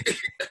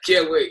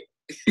wait.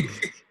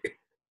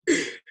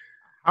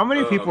 How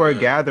many people are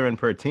gathering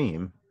per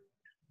team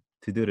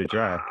to do the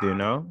draft? Do you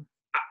know?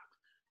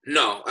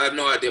 No, I have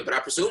no idea, but I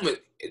presume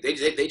they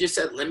just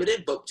said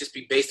limited, but just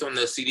be based on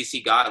the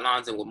CDC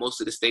guidelines and what most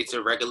of the states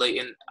are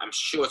regulating. I'm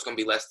sure it's going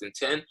to be less than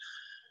 10.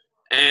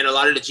 And a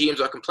lot of the GMs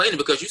are complaining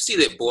because you see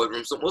their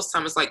boardroom. So most of the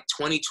time it's like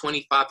 20,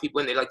 25 people,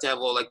 and they like to have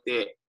all like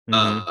their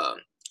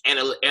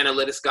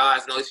analytics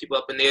guys and all these people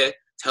up in there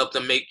to help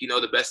them make,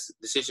 the best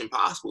decision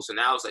possible. So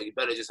now it's like you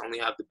better just only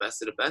have the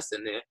best of the best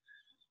in there.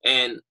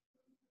 And,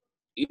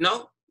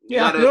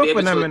 yeah, I feel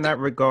for them in that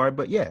regard,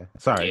 but yeah.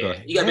 Sorry, go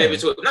ahead. You gotta be able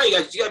to. No, you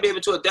gotta be able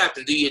to adapt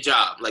and do your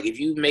job. Like if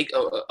you make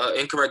a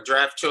incorrect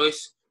draft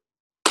choice,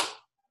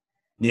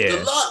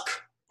 good luck.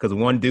 Because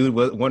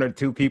one or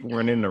two people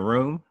weren't in the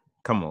room.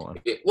 Come on.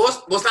 Yeah. Well,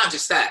 it's not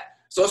just that.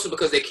 It's also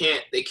because they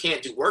can't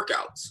do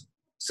workouts,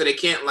 so they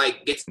can't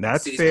like get to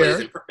see these players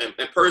in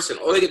person.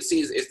 All they get to see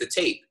is the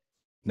tape.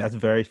 That's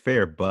very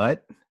fair,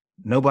 but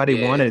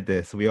nobody wanted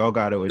this. We all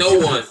got to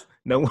adjust.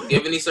 No one.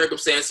 Given these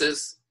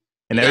circumstances.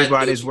 And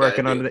everybody's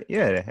working on it.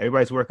 Yeah,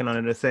 everybody's working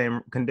under the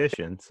same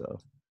conditions. So,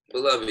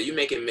 beloved, you're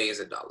making millions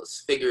of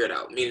dollars. Figure it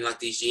out. Meaning like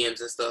these GMs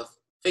and stuff.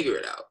 Figure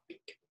it out.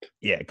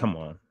 Yeah, come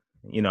on.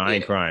 I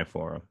ain't crying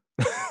for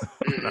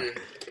them.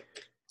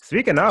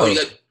 Speaking of,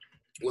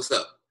 what's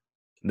up?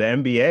 The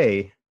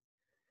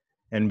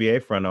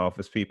NBA front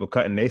office people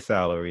cutting their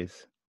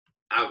salaries.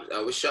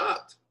 I was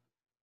shocked.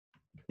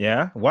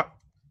 Yeah, what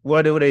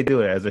do they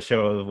do as a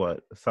show of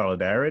what,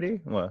 solidarity?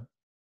 What?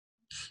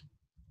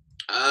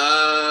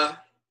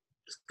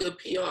 It's good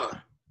PR.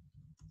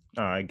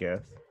 Oh, I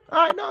guess.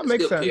 All right, no, it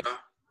makes sense. PR.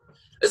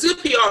 It's good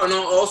PR, and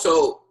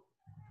also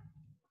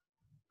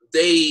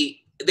they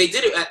did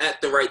it at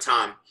the right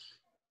time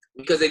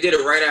because they did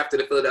it right after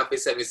the Philadelphia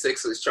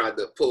 76ers tried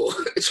to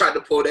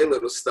pull their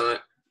little stunt,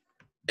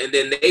 and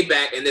then they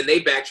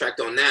backtracked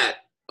on that.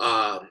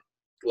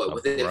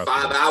 Within 5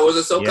 hours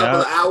or so,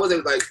 couple of hours, they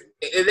was like,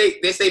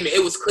 they statement,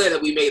 it was clear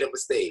that we made a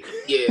mistake.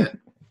 Yeah,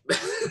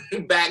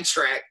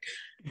 backtrack.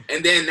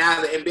 And then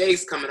now the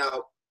NBA's coming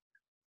out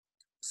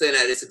saying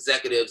that its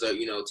executives are,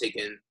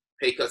 taking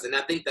pay cuts. And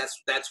I think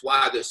that's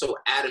why they're so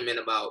adamant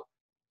about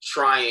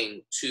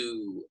trying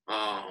to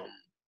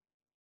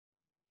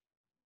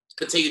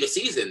continue the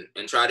season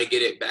and try to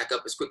get it back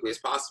up as quickly as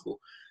possible.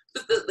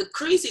 The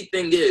crazy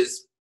thing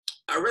is,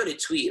 I read a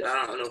tweet.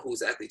 I don't know who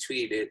exactly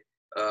tweeted it,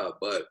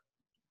 but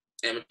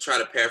I'm going to try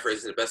to paraphrase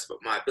it to the best of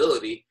my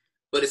ability.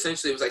 But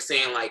essentially it was like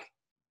saying like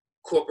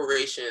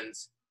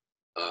corporations,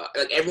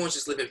 like everyone's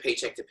just living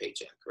paycheck to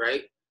paycheck,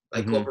 right?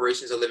 Like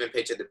corporations are living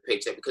paycheck to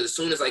paycheck because as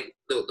soon as like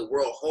the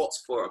world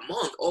halts for a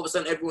month, all of a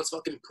sudden everyone's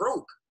fucking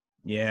broke.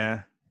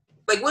 Yeah.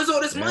 Like, where's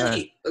all this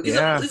money? Like, these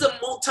are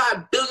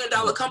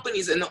multi-billion-dollar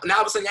companies, and now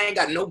all of a sudden y'all ain't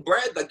got no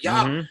bread. Like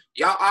y'all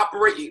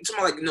operate.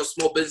 Something like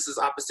small businesses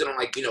opposite on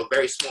like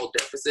very small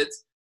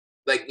deficits.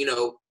 Like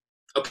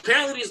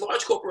apparently these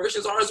large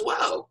corporations are as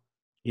well.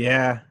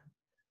 Yeah.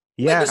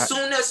 Yeah. Like as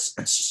soon as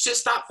shit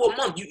stop for a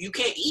month, you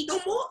can't eat no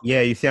more.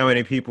 Yeah, you see how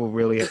many people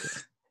really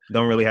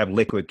don't really have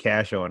liquid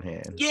cash on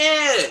hand.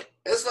 Yeah,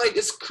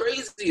 it's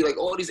crazy. Like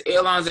all these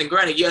airlines, and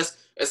granted, yes,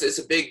 it's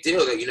a big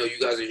deal that you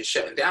guys are just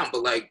shutting down,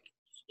 but like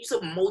these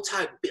are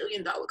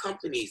multi-billion-dollar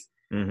companies,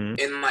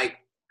 and like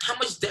how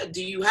much debt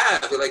do you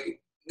have? Like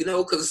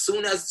because as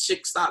soon as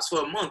shit stops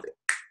for a month,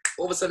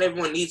 all of a sudden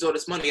everyone needs all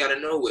this money out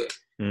of nowhere,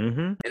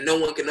 and no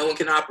one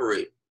can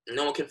operate,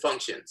 no one can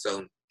function.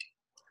 So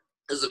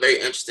this is a very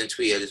interesting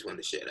tweet. I just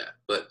wanted to share that.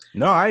 But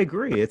no, I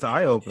agree. It's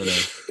eye-opening.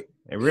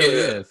 It really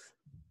is.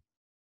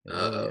 It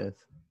really is.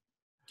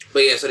 But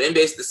yeah, so the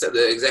NBA,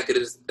 the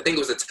executives, I think it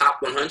was the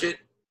top 100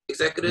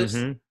 executives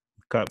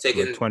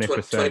taking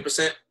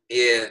 20%.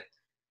 Yeah,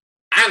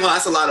 I ain't gonna.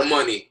 That's a lot of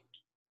money.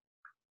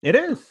 It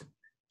is.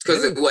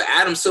 Because what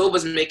Adam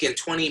Silver's making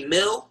 20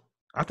 mil.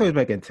 I thought he was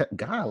making 10.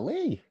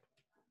 Golly.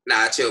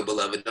 Nah, chill,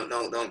 beloved. Don't,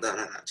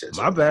 chill.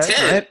 My bad.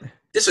 10.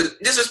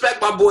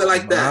 Disrespect my boy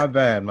like that.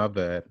 My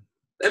bad.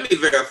 Let me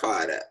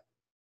verify that.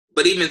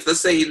 But even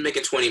let's say he's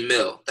making 20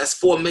 mil, that's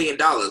 $4 million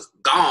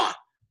gone.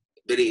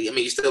 But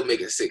he's still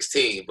making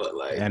 16. But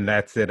like, and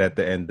that's it at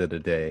the end of the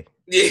day.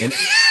 Yeah.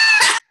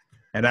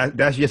 And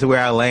that's just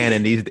where I land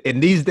in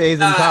these days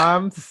and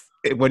times.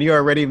 When you're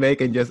already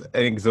making just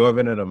an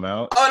exorbitant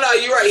amount. Oh no,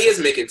 you're right. He is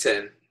making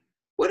 10.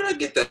 Where did I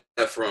get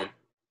that from?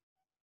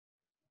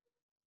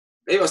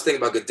 Maybe I was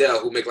thinking about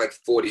Goodell, who make like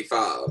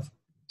 45.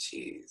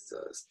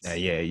 Jesus.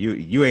 Yeah,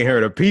 you ain't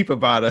heard a peep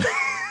about it.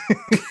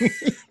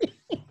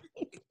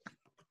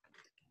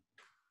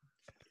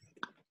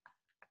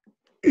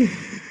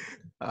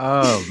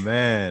 Oh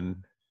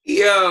man.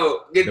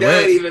 Yo,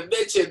 Goodell even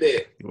mentioned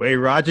it. The way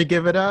Roger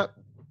give it up.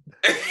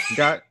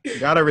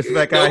 Gotta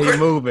respect how he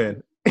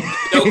moving.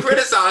 Don't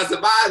criticize him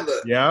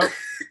either. Yeah.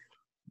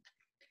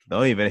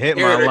 Don't even hit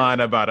my line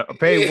about it.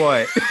 Pay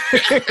what?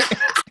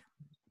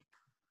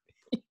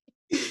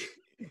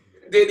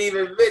 Didn't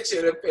even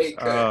mention a pay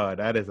cut. Oh,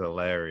 that is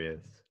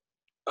hilarious.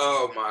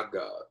 Oh my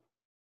God.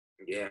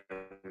 Yeah.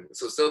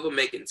 So Silver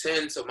making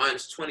 10, so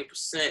minus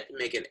 20%,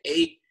 making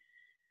 8.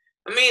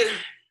 I mean,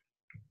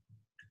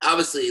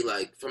 obviously,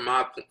 like from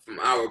our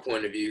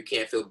point of view, you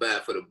can't feel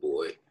bad for the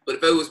boy. But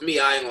if it was me,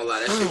 I ain't gonna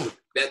lie.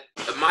 That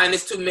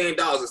minus $2 million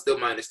is still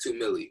minus $2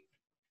 million.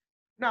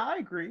 No, I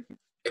agree.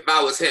 If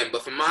I was him,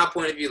 but from my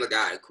point of view, like,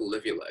 all right, cool,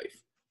 live your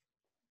life.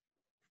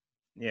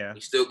 Yeah.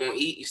 You still gonna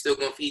eat? You still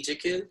gonna feed your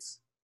kids?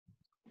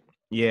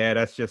 Yeah,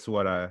 that's just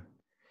what I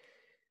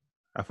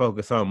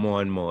focus on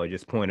more and more,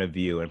 just point of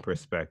view and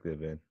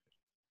perspective, and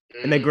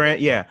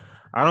the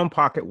I don't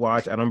pocket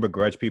watch. I don't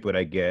begrudge people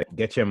that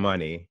get your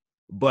money,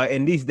 but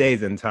in these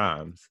days and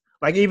times,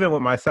 like even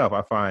with myself,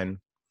 I find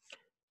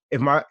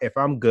if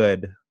I'm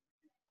good,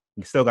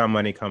 still got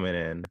money coming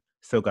in,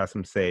 still got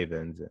some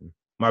savings, and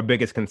my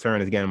biggest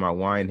concern is getting my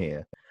wine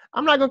here.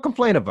 I'm not gonna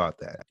complain about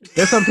that.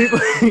 There's some people,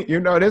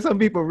 there's some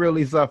people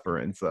really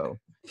suffering. So,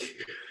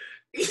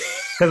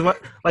 because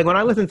when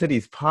I listen to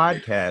these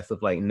podcasts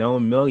of like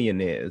known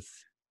millionaires,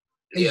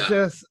 it's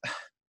just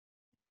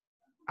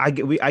I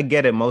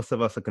get it. Most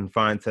of us are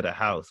confined to the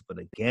house, but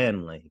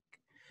again, like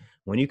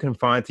when you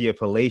confined to your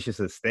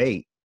palatial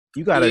estate,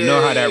 you got to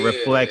know how that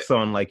reflects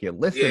on like your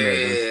listeners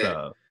and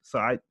stuff.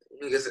 So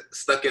niggas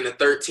stuck in a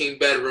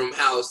 13-bedroom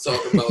house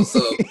talking about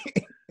so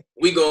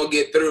we gonna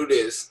get through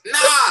this.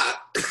 Nah.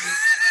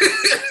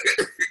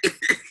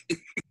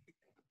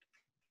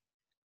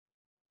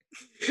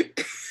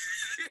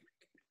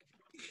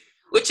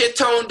 With your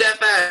tone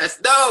deaf ass.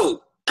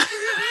 No.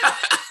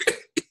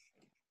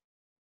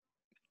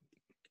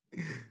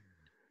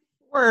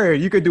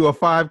 Word, you could do a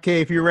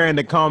 5K if you ran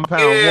the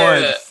compound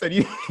once. And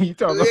you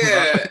talk about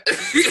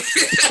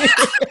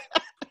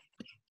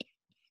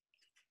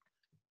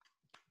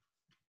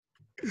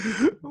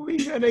we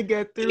gonna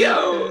get through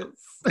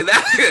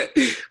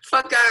this.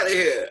 Fuck out of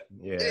here.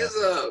 Yeah.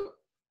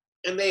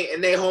 And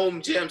they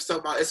home gyms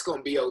talking about it's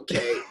gonna be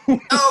okay.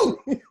 No.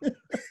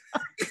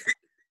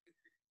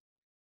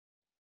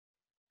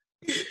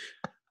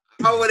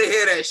 I want to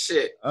hear that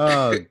shit.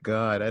 Oh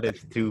God, that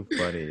is too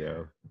funny,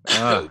 yo.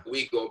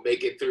 We gonna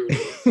make it through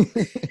this.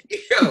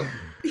 Yo.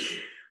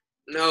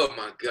 No,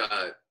 my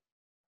God.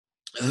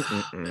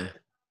 Oh, man.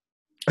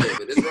 Yeah,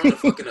 but this Rona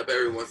fucking up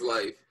everyone's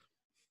life.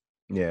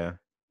 Yeah.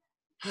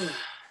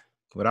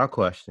 Without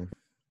question.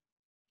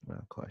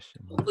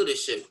 Hopefully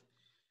this shit,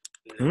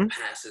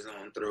 passes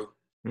on through.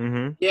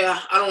 Mm-hmm. Yeah,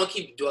 I don't want to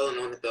keep dwelling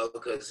on it though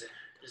because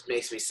it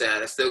makes me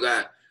sad. I still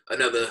got at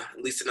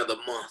least another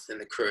month in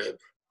the crib.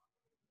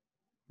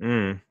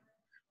 When's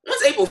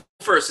April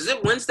 1st? Is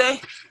it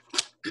Wednesday?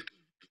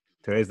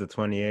 Today's the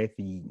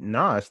 28th.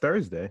 No, it's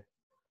Thursday.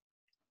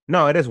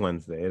 No, it is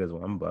Wednesday.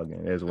 I'm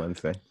bugging. It is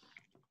Wednesday.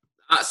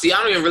 See, I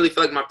don't even really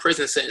feel like my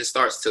prison sentence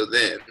starts till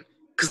then.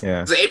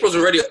 Because April's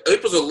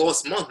a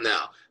lost month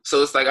now.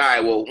 So it's like, all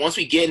right, well, once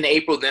we get into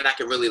April, then I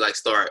can really like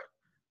start,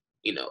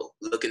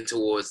 looking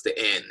towards the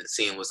end and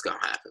seeing what's going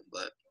to happen.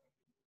 But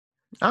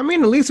I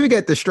mean, at least we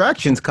get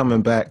distractions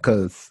coming back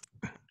because.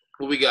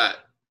 What we got?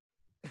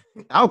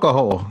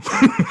 Alcohol.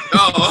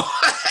 Oh,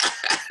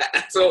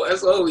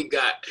 that's all we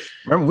got.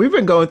 Remember, we've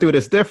been going through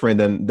this different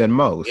than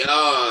most.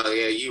 Oh,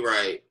 yeah, you're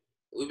right.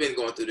 We've been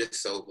going through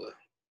this sober.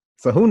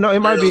 So who knows? It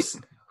might be.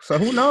 So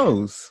who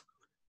knows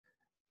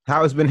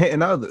how it's been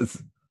hitting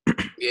others?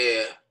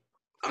 Yeah,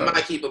 I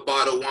might keep a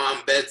bottle of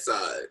wine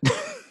bedside.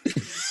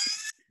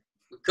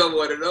 Become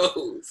one of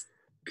those.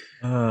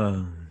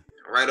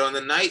 Right on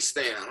the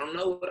nightstand. I don't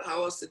know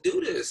how else to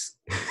do this.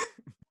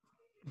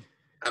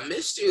 I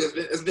missed you.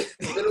 It's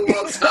been a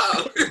long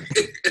time.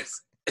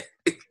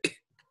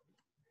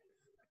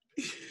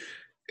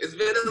 It's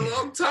been a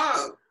long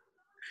time.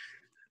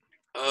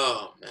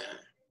 Oh man.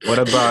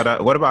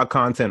 What about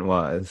content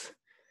wise?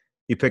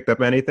 You picked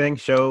up anything?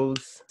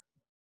 Shows,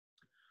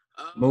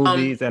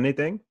 movies,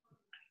 anything?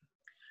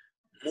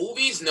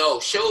 Movies, no.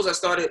 Shows. I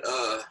started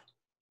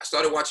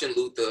watching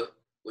Luther,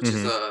 which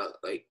is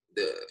like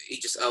the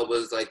Idris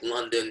Elba's like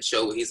London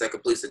show where he's like a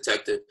police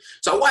detective.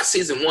 So I watched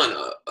season 1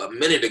 a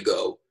minute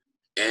ago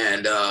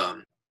and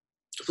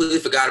completely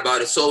forgot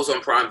about it. So it was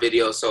on Prime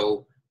Video,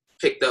 so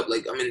picked up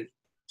like I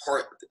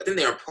think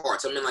they're in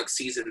parts. I'm in like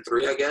season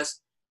 3, I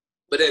guess.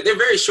 But they're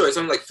very short. It's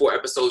only like 4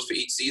 episodes for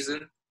each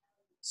season.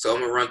 So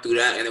I'm gonna run through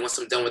that, and then once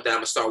I'm done with that, I'm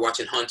gonna start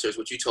watching Hunters,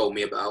 which you told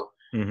me about.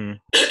 Then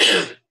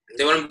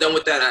when I'm done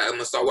with that, I'm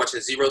gonna start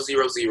watching 000.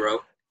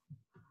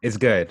 It's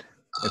good.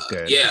 It's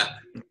good. Yeah,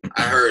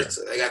 I heard.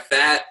 So I got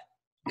that,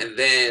 and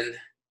then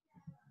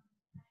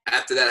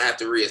after that, I have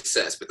to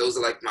reassess. But those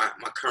are like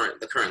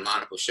the current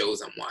lineup of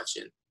shows I'm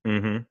watching.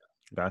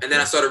 Gotcha. And then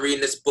I started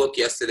reading this book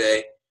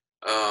yesterday,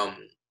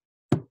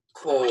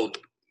 called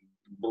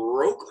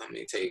Broke. Let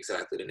me tell you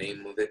exactly the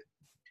name of it.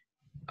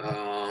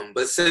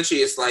 But essentially,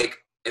 it's like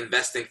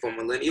investing for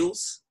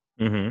millennials.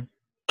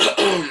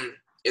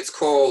 It's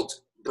called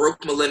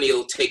Broke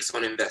Millennial Takes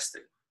on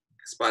Investing.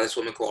 It's by this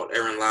woman called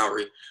Erin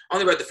Lowry. I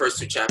only read the first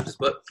 2 chapters,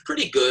 but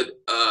pretty good.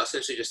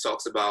 Essentially just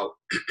talks about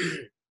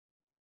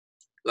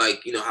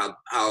like,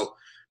 how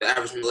the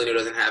average millennial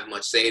doesn't have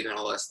much saved and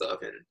all that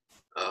stuff, and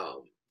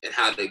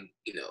how to,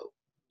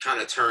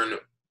 kind of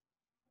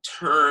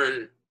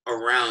turn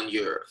around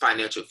your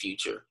financial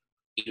future,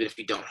 even if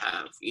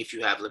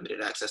you have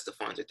limited access to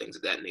funds or things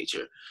of that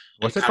nature.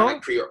 What's it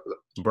called?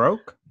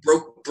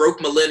 Broke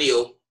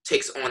Millennial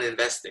Takes on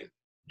Investing.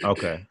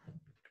 Okay.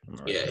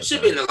 Yeah, it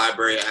should be in the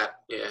library app.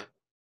 Yeah.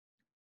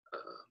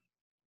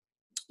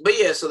 But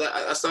yeah, so that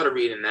I started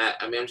reading that.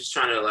 I mean, I'm just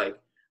trying to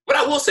but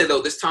I will say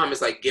though, this time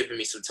is like giving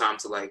me some time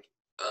to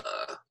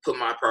put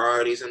my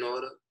priorities in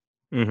order.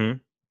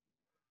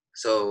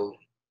 So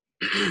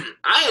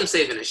I am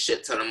saving a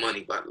shit ton of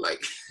money, but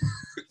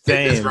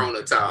this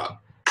Rona time.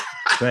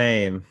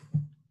 Same.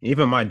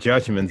 Even my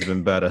judgment's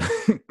been better.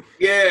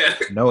 Yeah.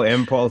 No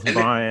impulse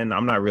buying.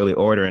 I'm not really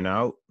ordering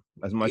out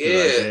as much as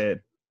I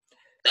did.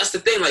 That's the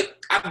thing.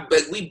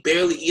 We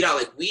barely eat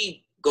out.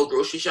 We go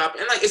grocery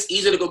shopping, and it's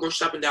easier to go grocery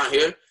shopping down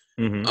here.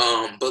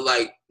 But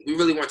we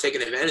really weren't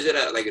taking advantage of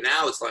that.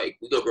 Now it's we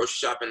go grocery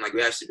shopping.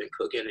 We actually been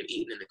cooking and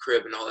eating in the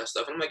crib and all that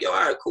stuff. And I'm like, yo, all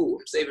right, cool.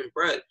 I'm saving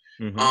bread.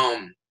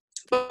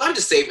 But I'm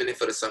just saving it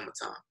for the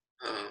summertime.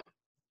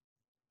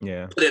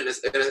 Put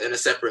it in a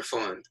separate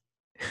fund.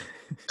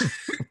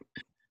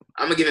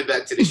 I'm gonna give it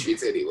back to the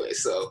streets anyway.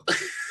 So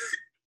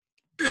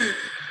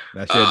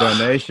that's your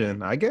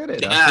donation. I get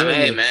it.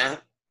 Yeah, man.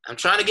 I'm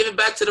trying to give it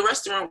back to the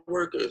restaurant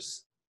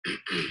workers.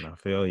 I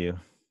feel you.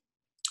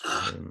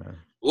 Man.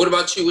 What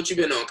about you? What you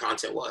been on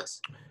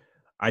content-wise?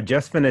 I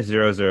just finished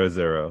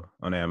 000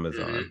 on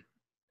Amazon.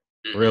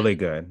 Really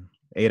good.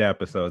 8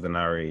 episodes, an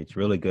hour each.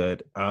 Really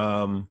good.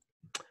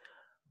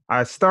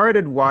 I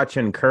started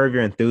watching Curb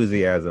Your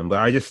Enthusiasm, but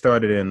I just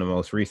started in the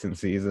most recent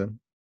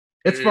season.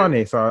 It's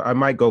funny, so I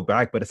might go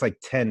back, but it's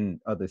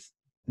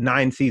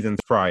 9 seasons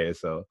prior,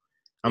 so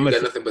I'm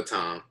got nothing but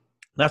time.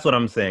 That's what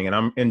I'm saying, and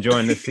I'm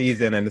enjoying this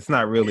season, and it's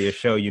not really a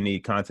show you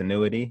need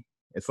continuity.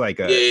 It's like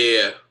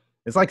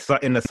it's like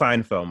in the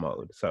Seinfeld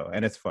mode,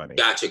 and it's funny.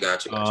 Gotcha.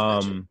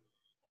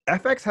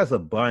 FX has a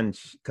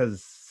bunch,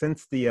 because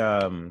since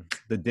the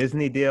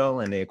Disney deal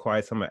and they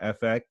acquired some of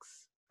FX,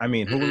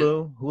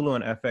 Hulu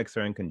and FX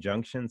are in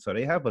conjunction, so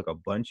they have a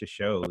bunch of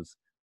shows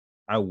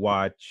I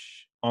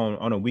watch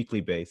on a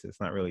weekly basis,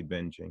 not really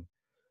binging.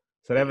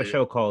 So they have a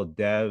show called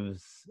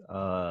Devs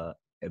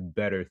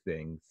Better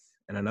Things,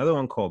 and another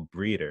one called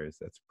Breeders.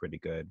 That's pretty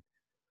good.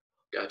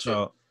 Gotcha.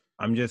 So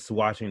I'm just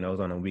watching those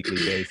on a weekly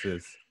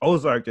basis.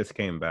 Ozark just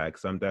came back,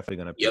 so I'm definitely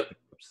gonna pick it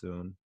up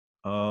soon.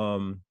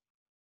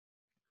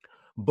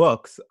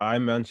 Books, I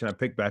mentioned I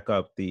picked back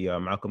up the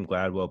Malcolm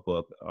Gladwell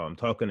book,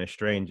 Talking to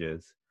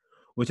Strangers,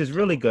 which is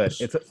really good.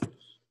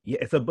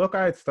 It's a book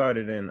I had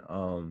started in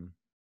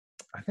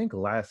I think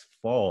last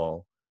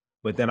fall,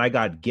 but then I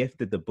got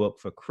gifted the book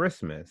for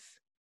Christmas.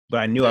 but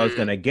I knew I was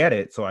gonna get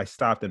it, so I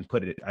stopped and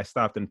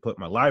put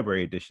my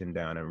library edition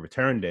down and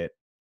returned it,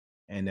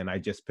 and then I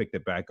just picked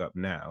it back up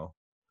now,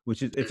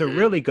 which is it's a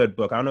really good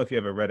book. I don't know if you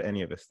ever read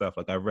any of his stuff.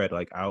 Like I read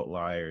like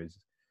Outliers,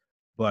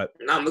 but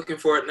no, I'm looking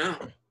for it now.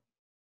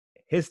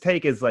 His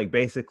take is like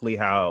basically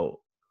how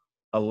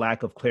a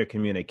lack of clear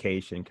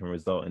communication can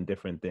result in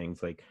different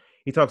things. Like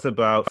he talks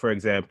about, for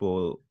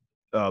example,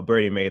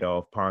 Bernie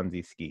Madoff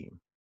Ponzi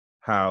scheme,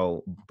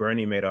 how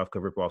Bernie Madoff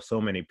could rip off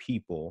so many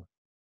people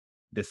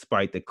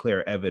despite the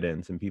clear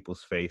evidence in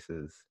people's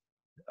faces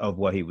of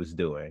what he was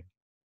doing,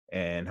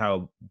 and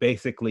how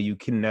basically you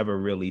can never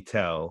really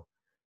tell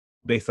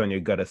based on your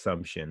gut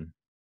assumption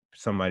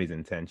somebody's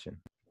intention.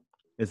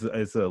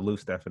 It's a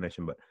loose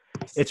definition, but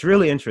it's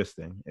really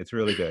interesting. It's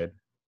really good.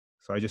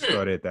 So I just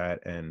started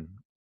that, and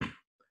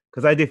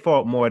because I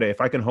default more to,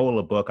 if I can hold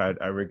a book, I'd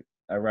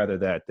rather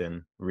that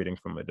than reading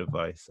from a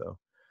device. So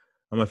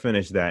I'm gonna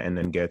finish that and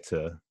then get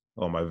to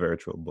all my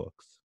virtual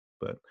books.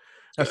 But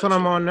that's what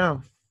I'm on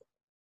now.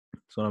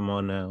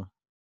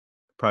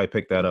 Probably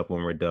pick that up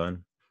when we're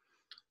done.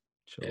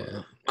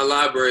 Yeah. My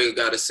library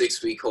got a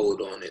 6-week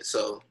hold on it,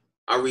 so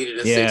I'll read it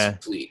in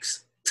 6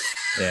 weeks.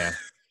 Yeah,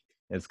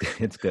 it's good.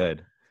 It's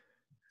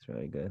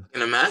really good.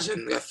 And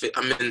imagine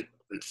I'm in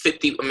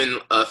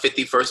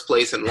 51st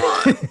place in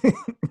line.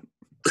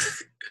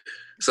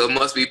 So it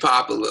must be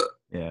popular.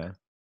 Yeah.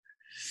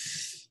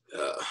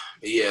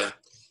 Yeah.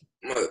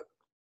 I'm gonna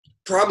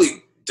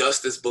probably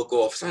dust this book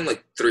off. It's only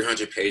like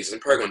 300 pages. I'm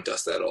probably gonna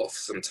dust that off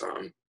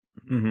sometime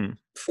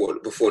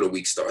before the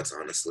week starts,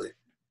 honestly.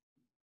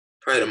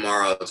 Probably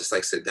tomorrow I'll just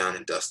like sit down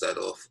and dust that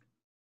off.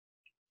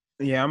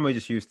 Yeah, I'm gonna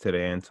just use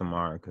today and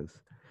tomorrow because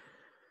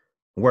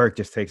work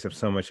just takes up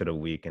so much of the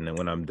week, and then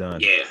when I'm done.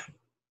 Yeah,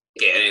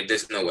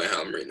 there's no way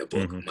how I'm reading a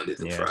book Monday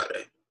through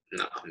Friday.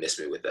 No, miss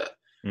me with that.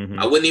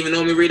 I wouldn't even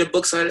normally read a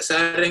book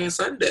Saturday and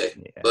Sunday.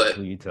 Yeah, but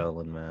who you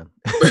telling, man?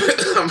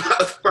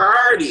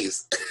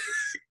 Priorities.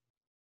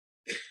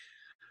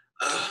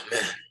 Oh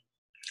man.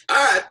 All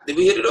right, did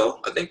we hit it all?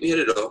 I think we hit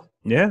it all.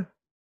 Yeah,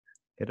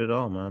 hit it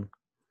all, man.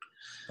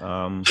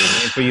 Waiting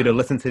for you to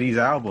listen to these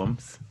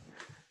albums.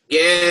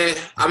 Yeah,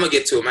 I'm gonna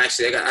get to them.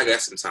 Actually, I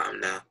got some time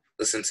now.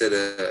 Listen to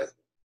the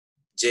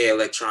J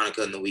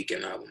Electronica and the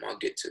Weeknd album. I'll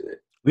get to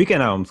it.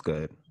 Weeknd album's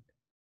good.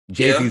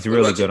 Jay-Z's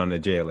really good on the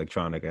J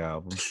Electronica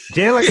album.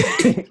 J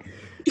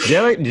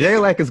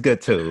Elec is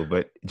good too,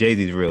 but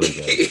Jay-Z's really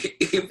good.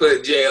 He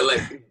put J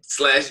Elec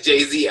 /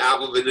 Jay-Z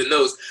album in the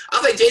notes. I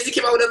was like, Jay-Z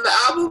came out with another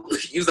album?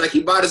 He was like,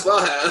 he might as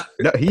well have.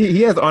 No,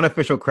 he has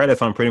unofficial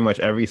credits on pretty much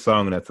every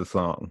song that's a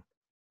song.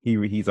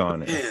 He's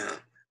on it. Yeah.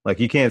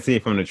 Like you can't see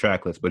it from the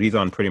track list, but he's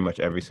on pretty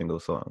much every single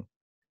song.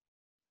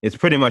 It's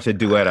pretty much a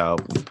duet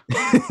album.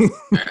 All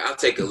right, I'll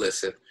take a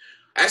listen.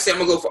 Actually, I'm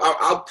gonna go for.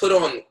 I'll put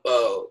on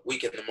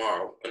Weeknd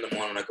tomorrow in the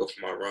morning when I go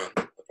for my run.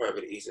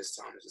 Probably the easiest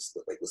time to just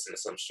listen to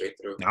something straight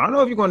through. I don't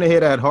know if you're going to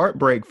hear that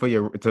heartbreak for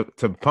you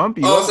to pump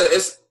you. Oh, so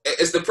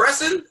it's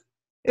depressing.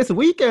 It's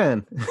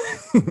Weeknd.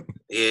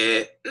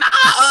 Yeah,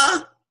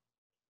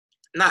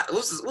 nah.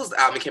 What's the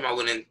album came out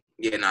with?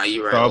 You're right.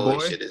 Starboy?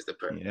 Holy shit, is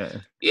depressing.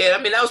 Yeah.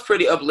 I mean that was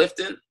pretty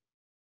uplifting.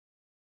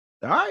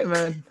 All right,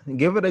 man,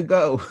 give it a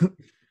go.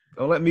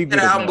 Don't let me be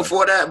the album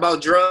before that about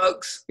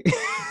drugs.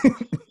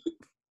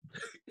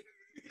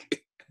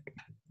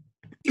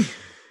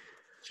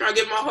 Trying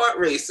to get my heart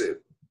racing.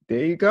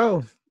 There you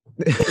go.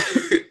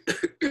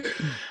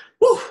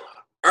 Woo. All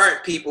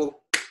right,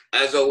 people.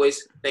 As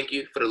always, thank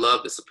you for the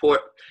love, the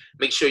support.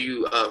 Make sure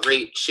you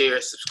rate,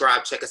 share,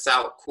 subscribe. Check us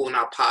out,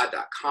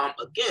 coolinoutpod.com.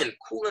 Again,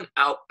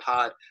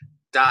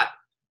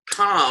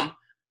 coolinoutpod.com.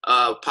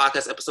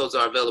 Podcast episodes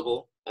are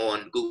available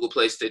on Google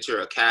Play,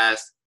 Stitcher,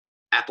 Cast,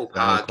 Apple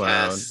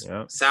Podcasts,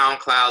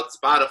 SoundCloud,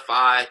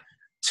 Spotify,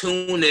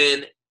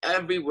 TuneIn.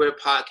 Everywhere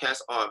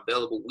podcasts are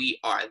available, we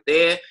are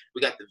there.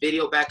 We got the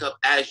video back up,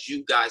 as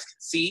you guys can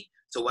see.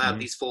 So we'll have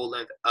these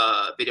full-length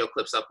video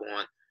clips up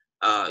on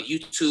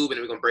YouTube, and then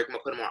we're going to break them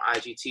up, put them on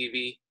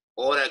IGTV,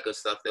 all that good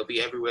stuff. They'll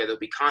be everywhere. There'll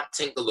be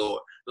content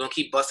galore. We're going to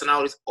keep busting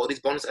out all these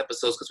bonus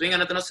episodes because we ain't got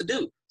nothing else to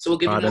do. So we'll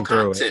give you more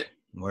content.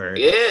 Word.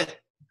 Yeah,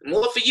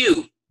 more for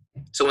you.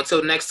 So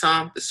until next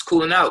time, this is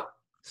Coolin Out.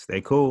 Stay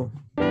cool.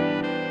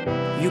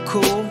 You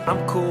cool,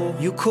 I'm cool.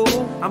 You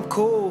cool, I'm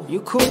cool.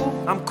 You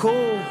cool, I'm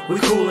cool. We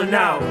coolin'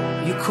 out.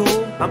 You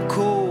cool, I'm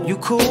cool. You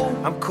cool,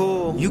 I'm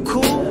cool. You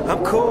cool,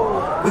 I'm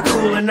cool. We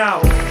coolin'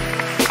 out.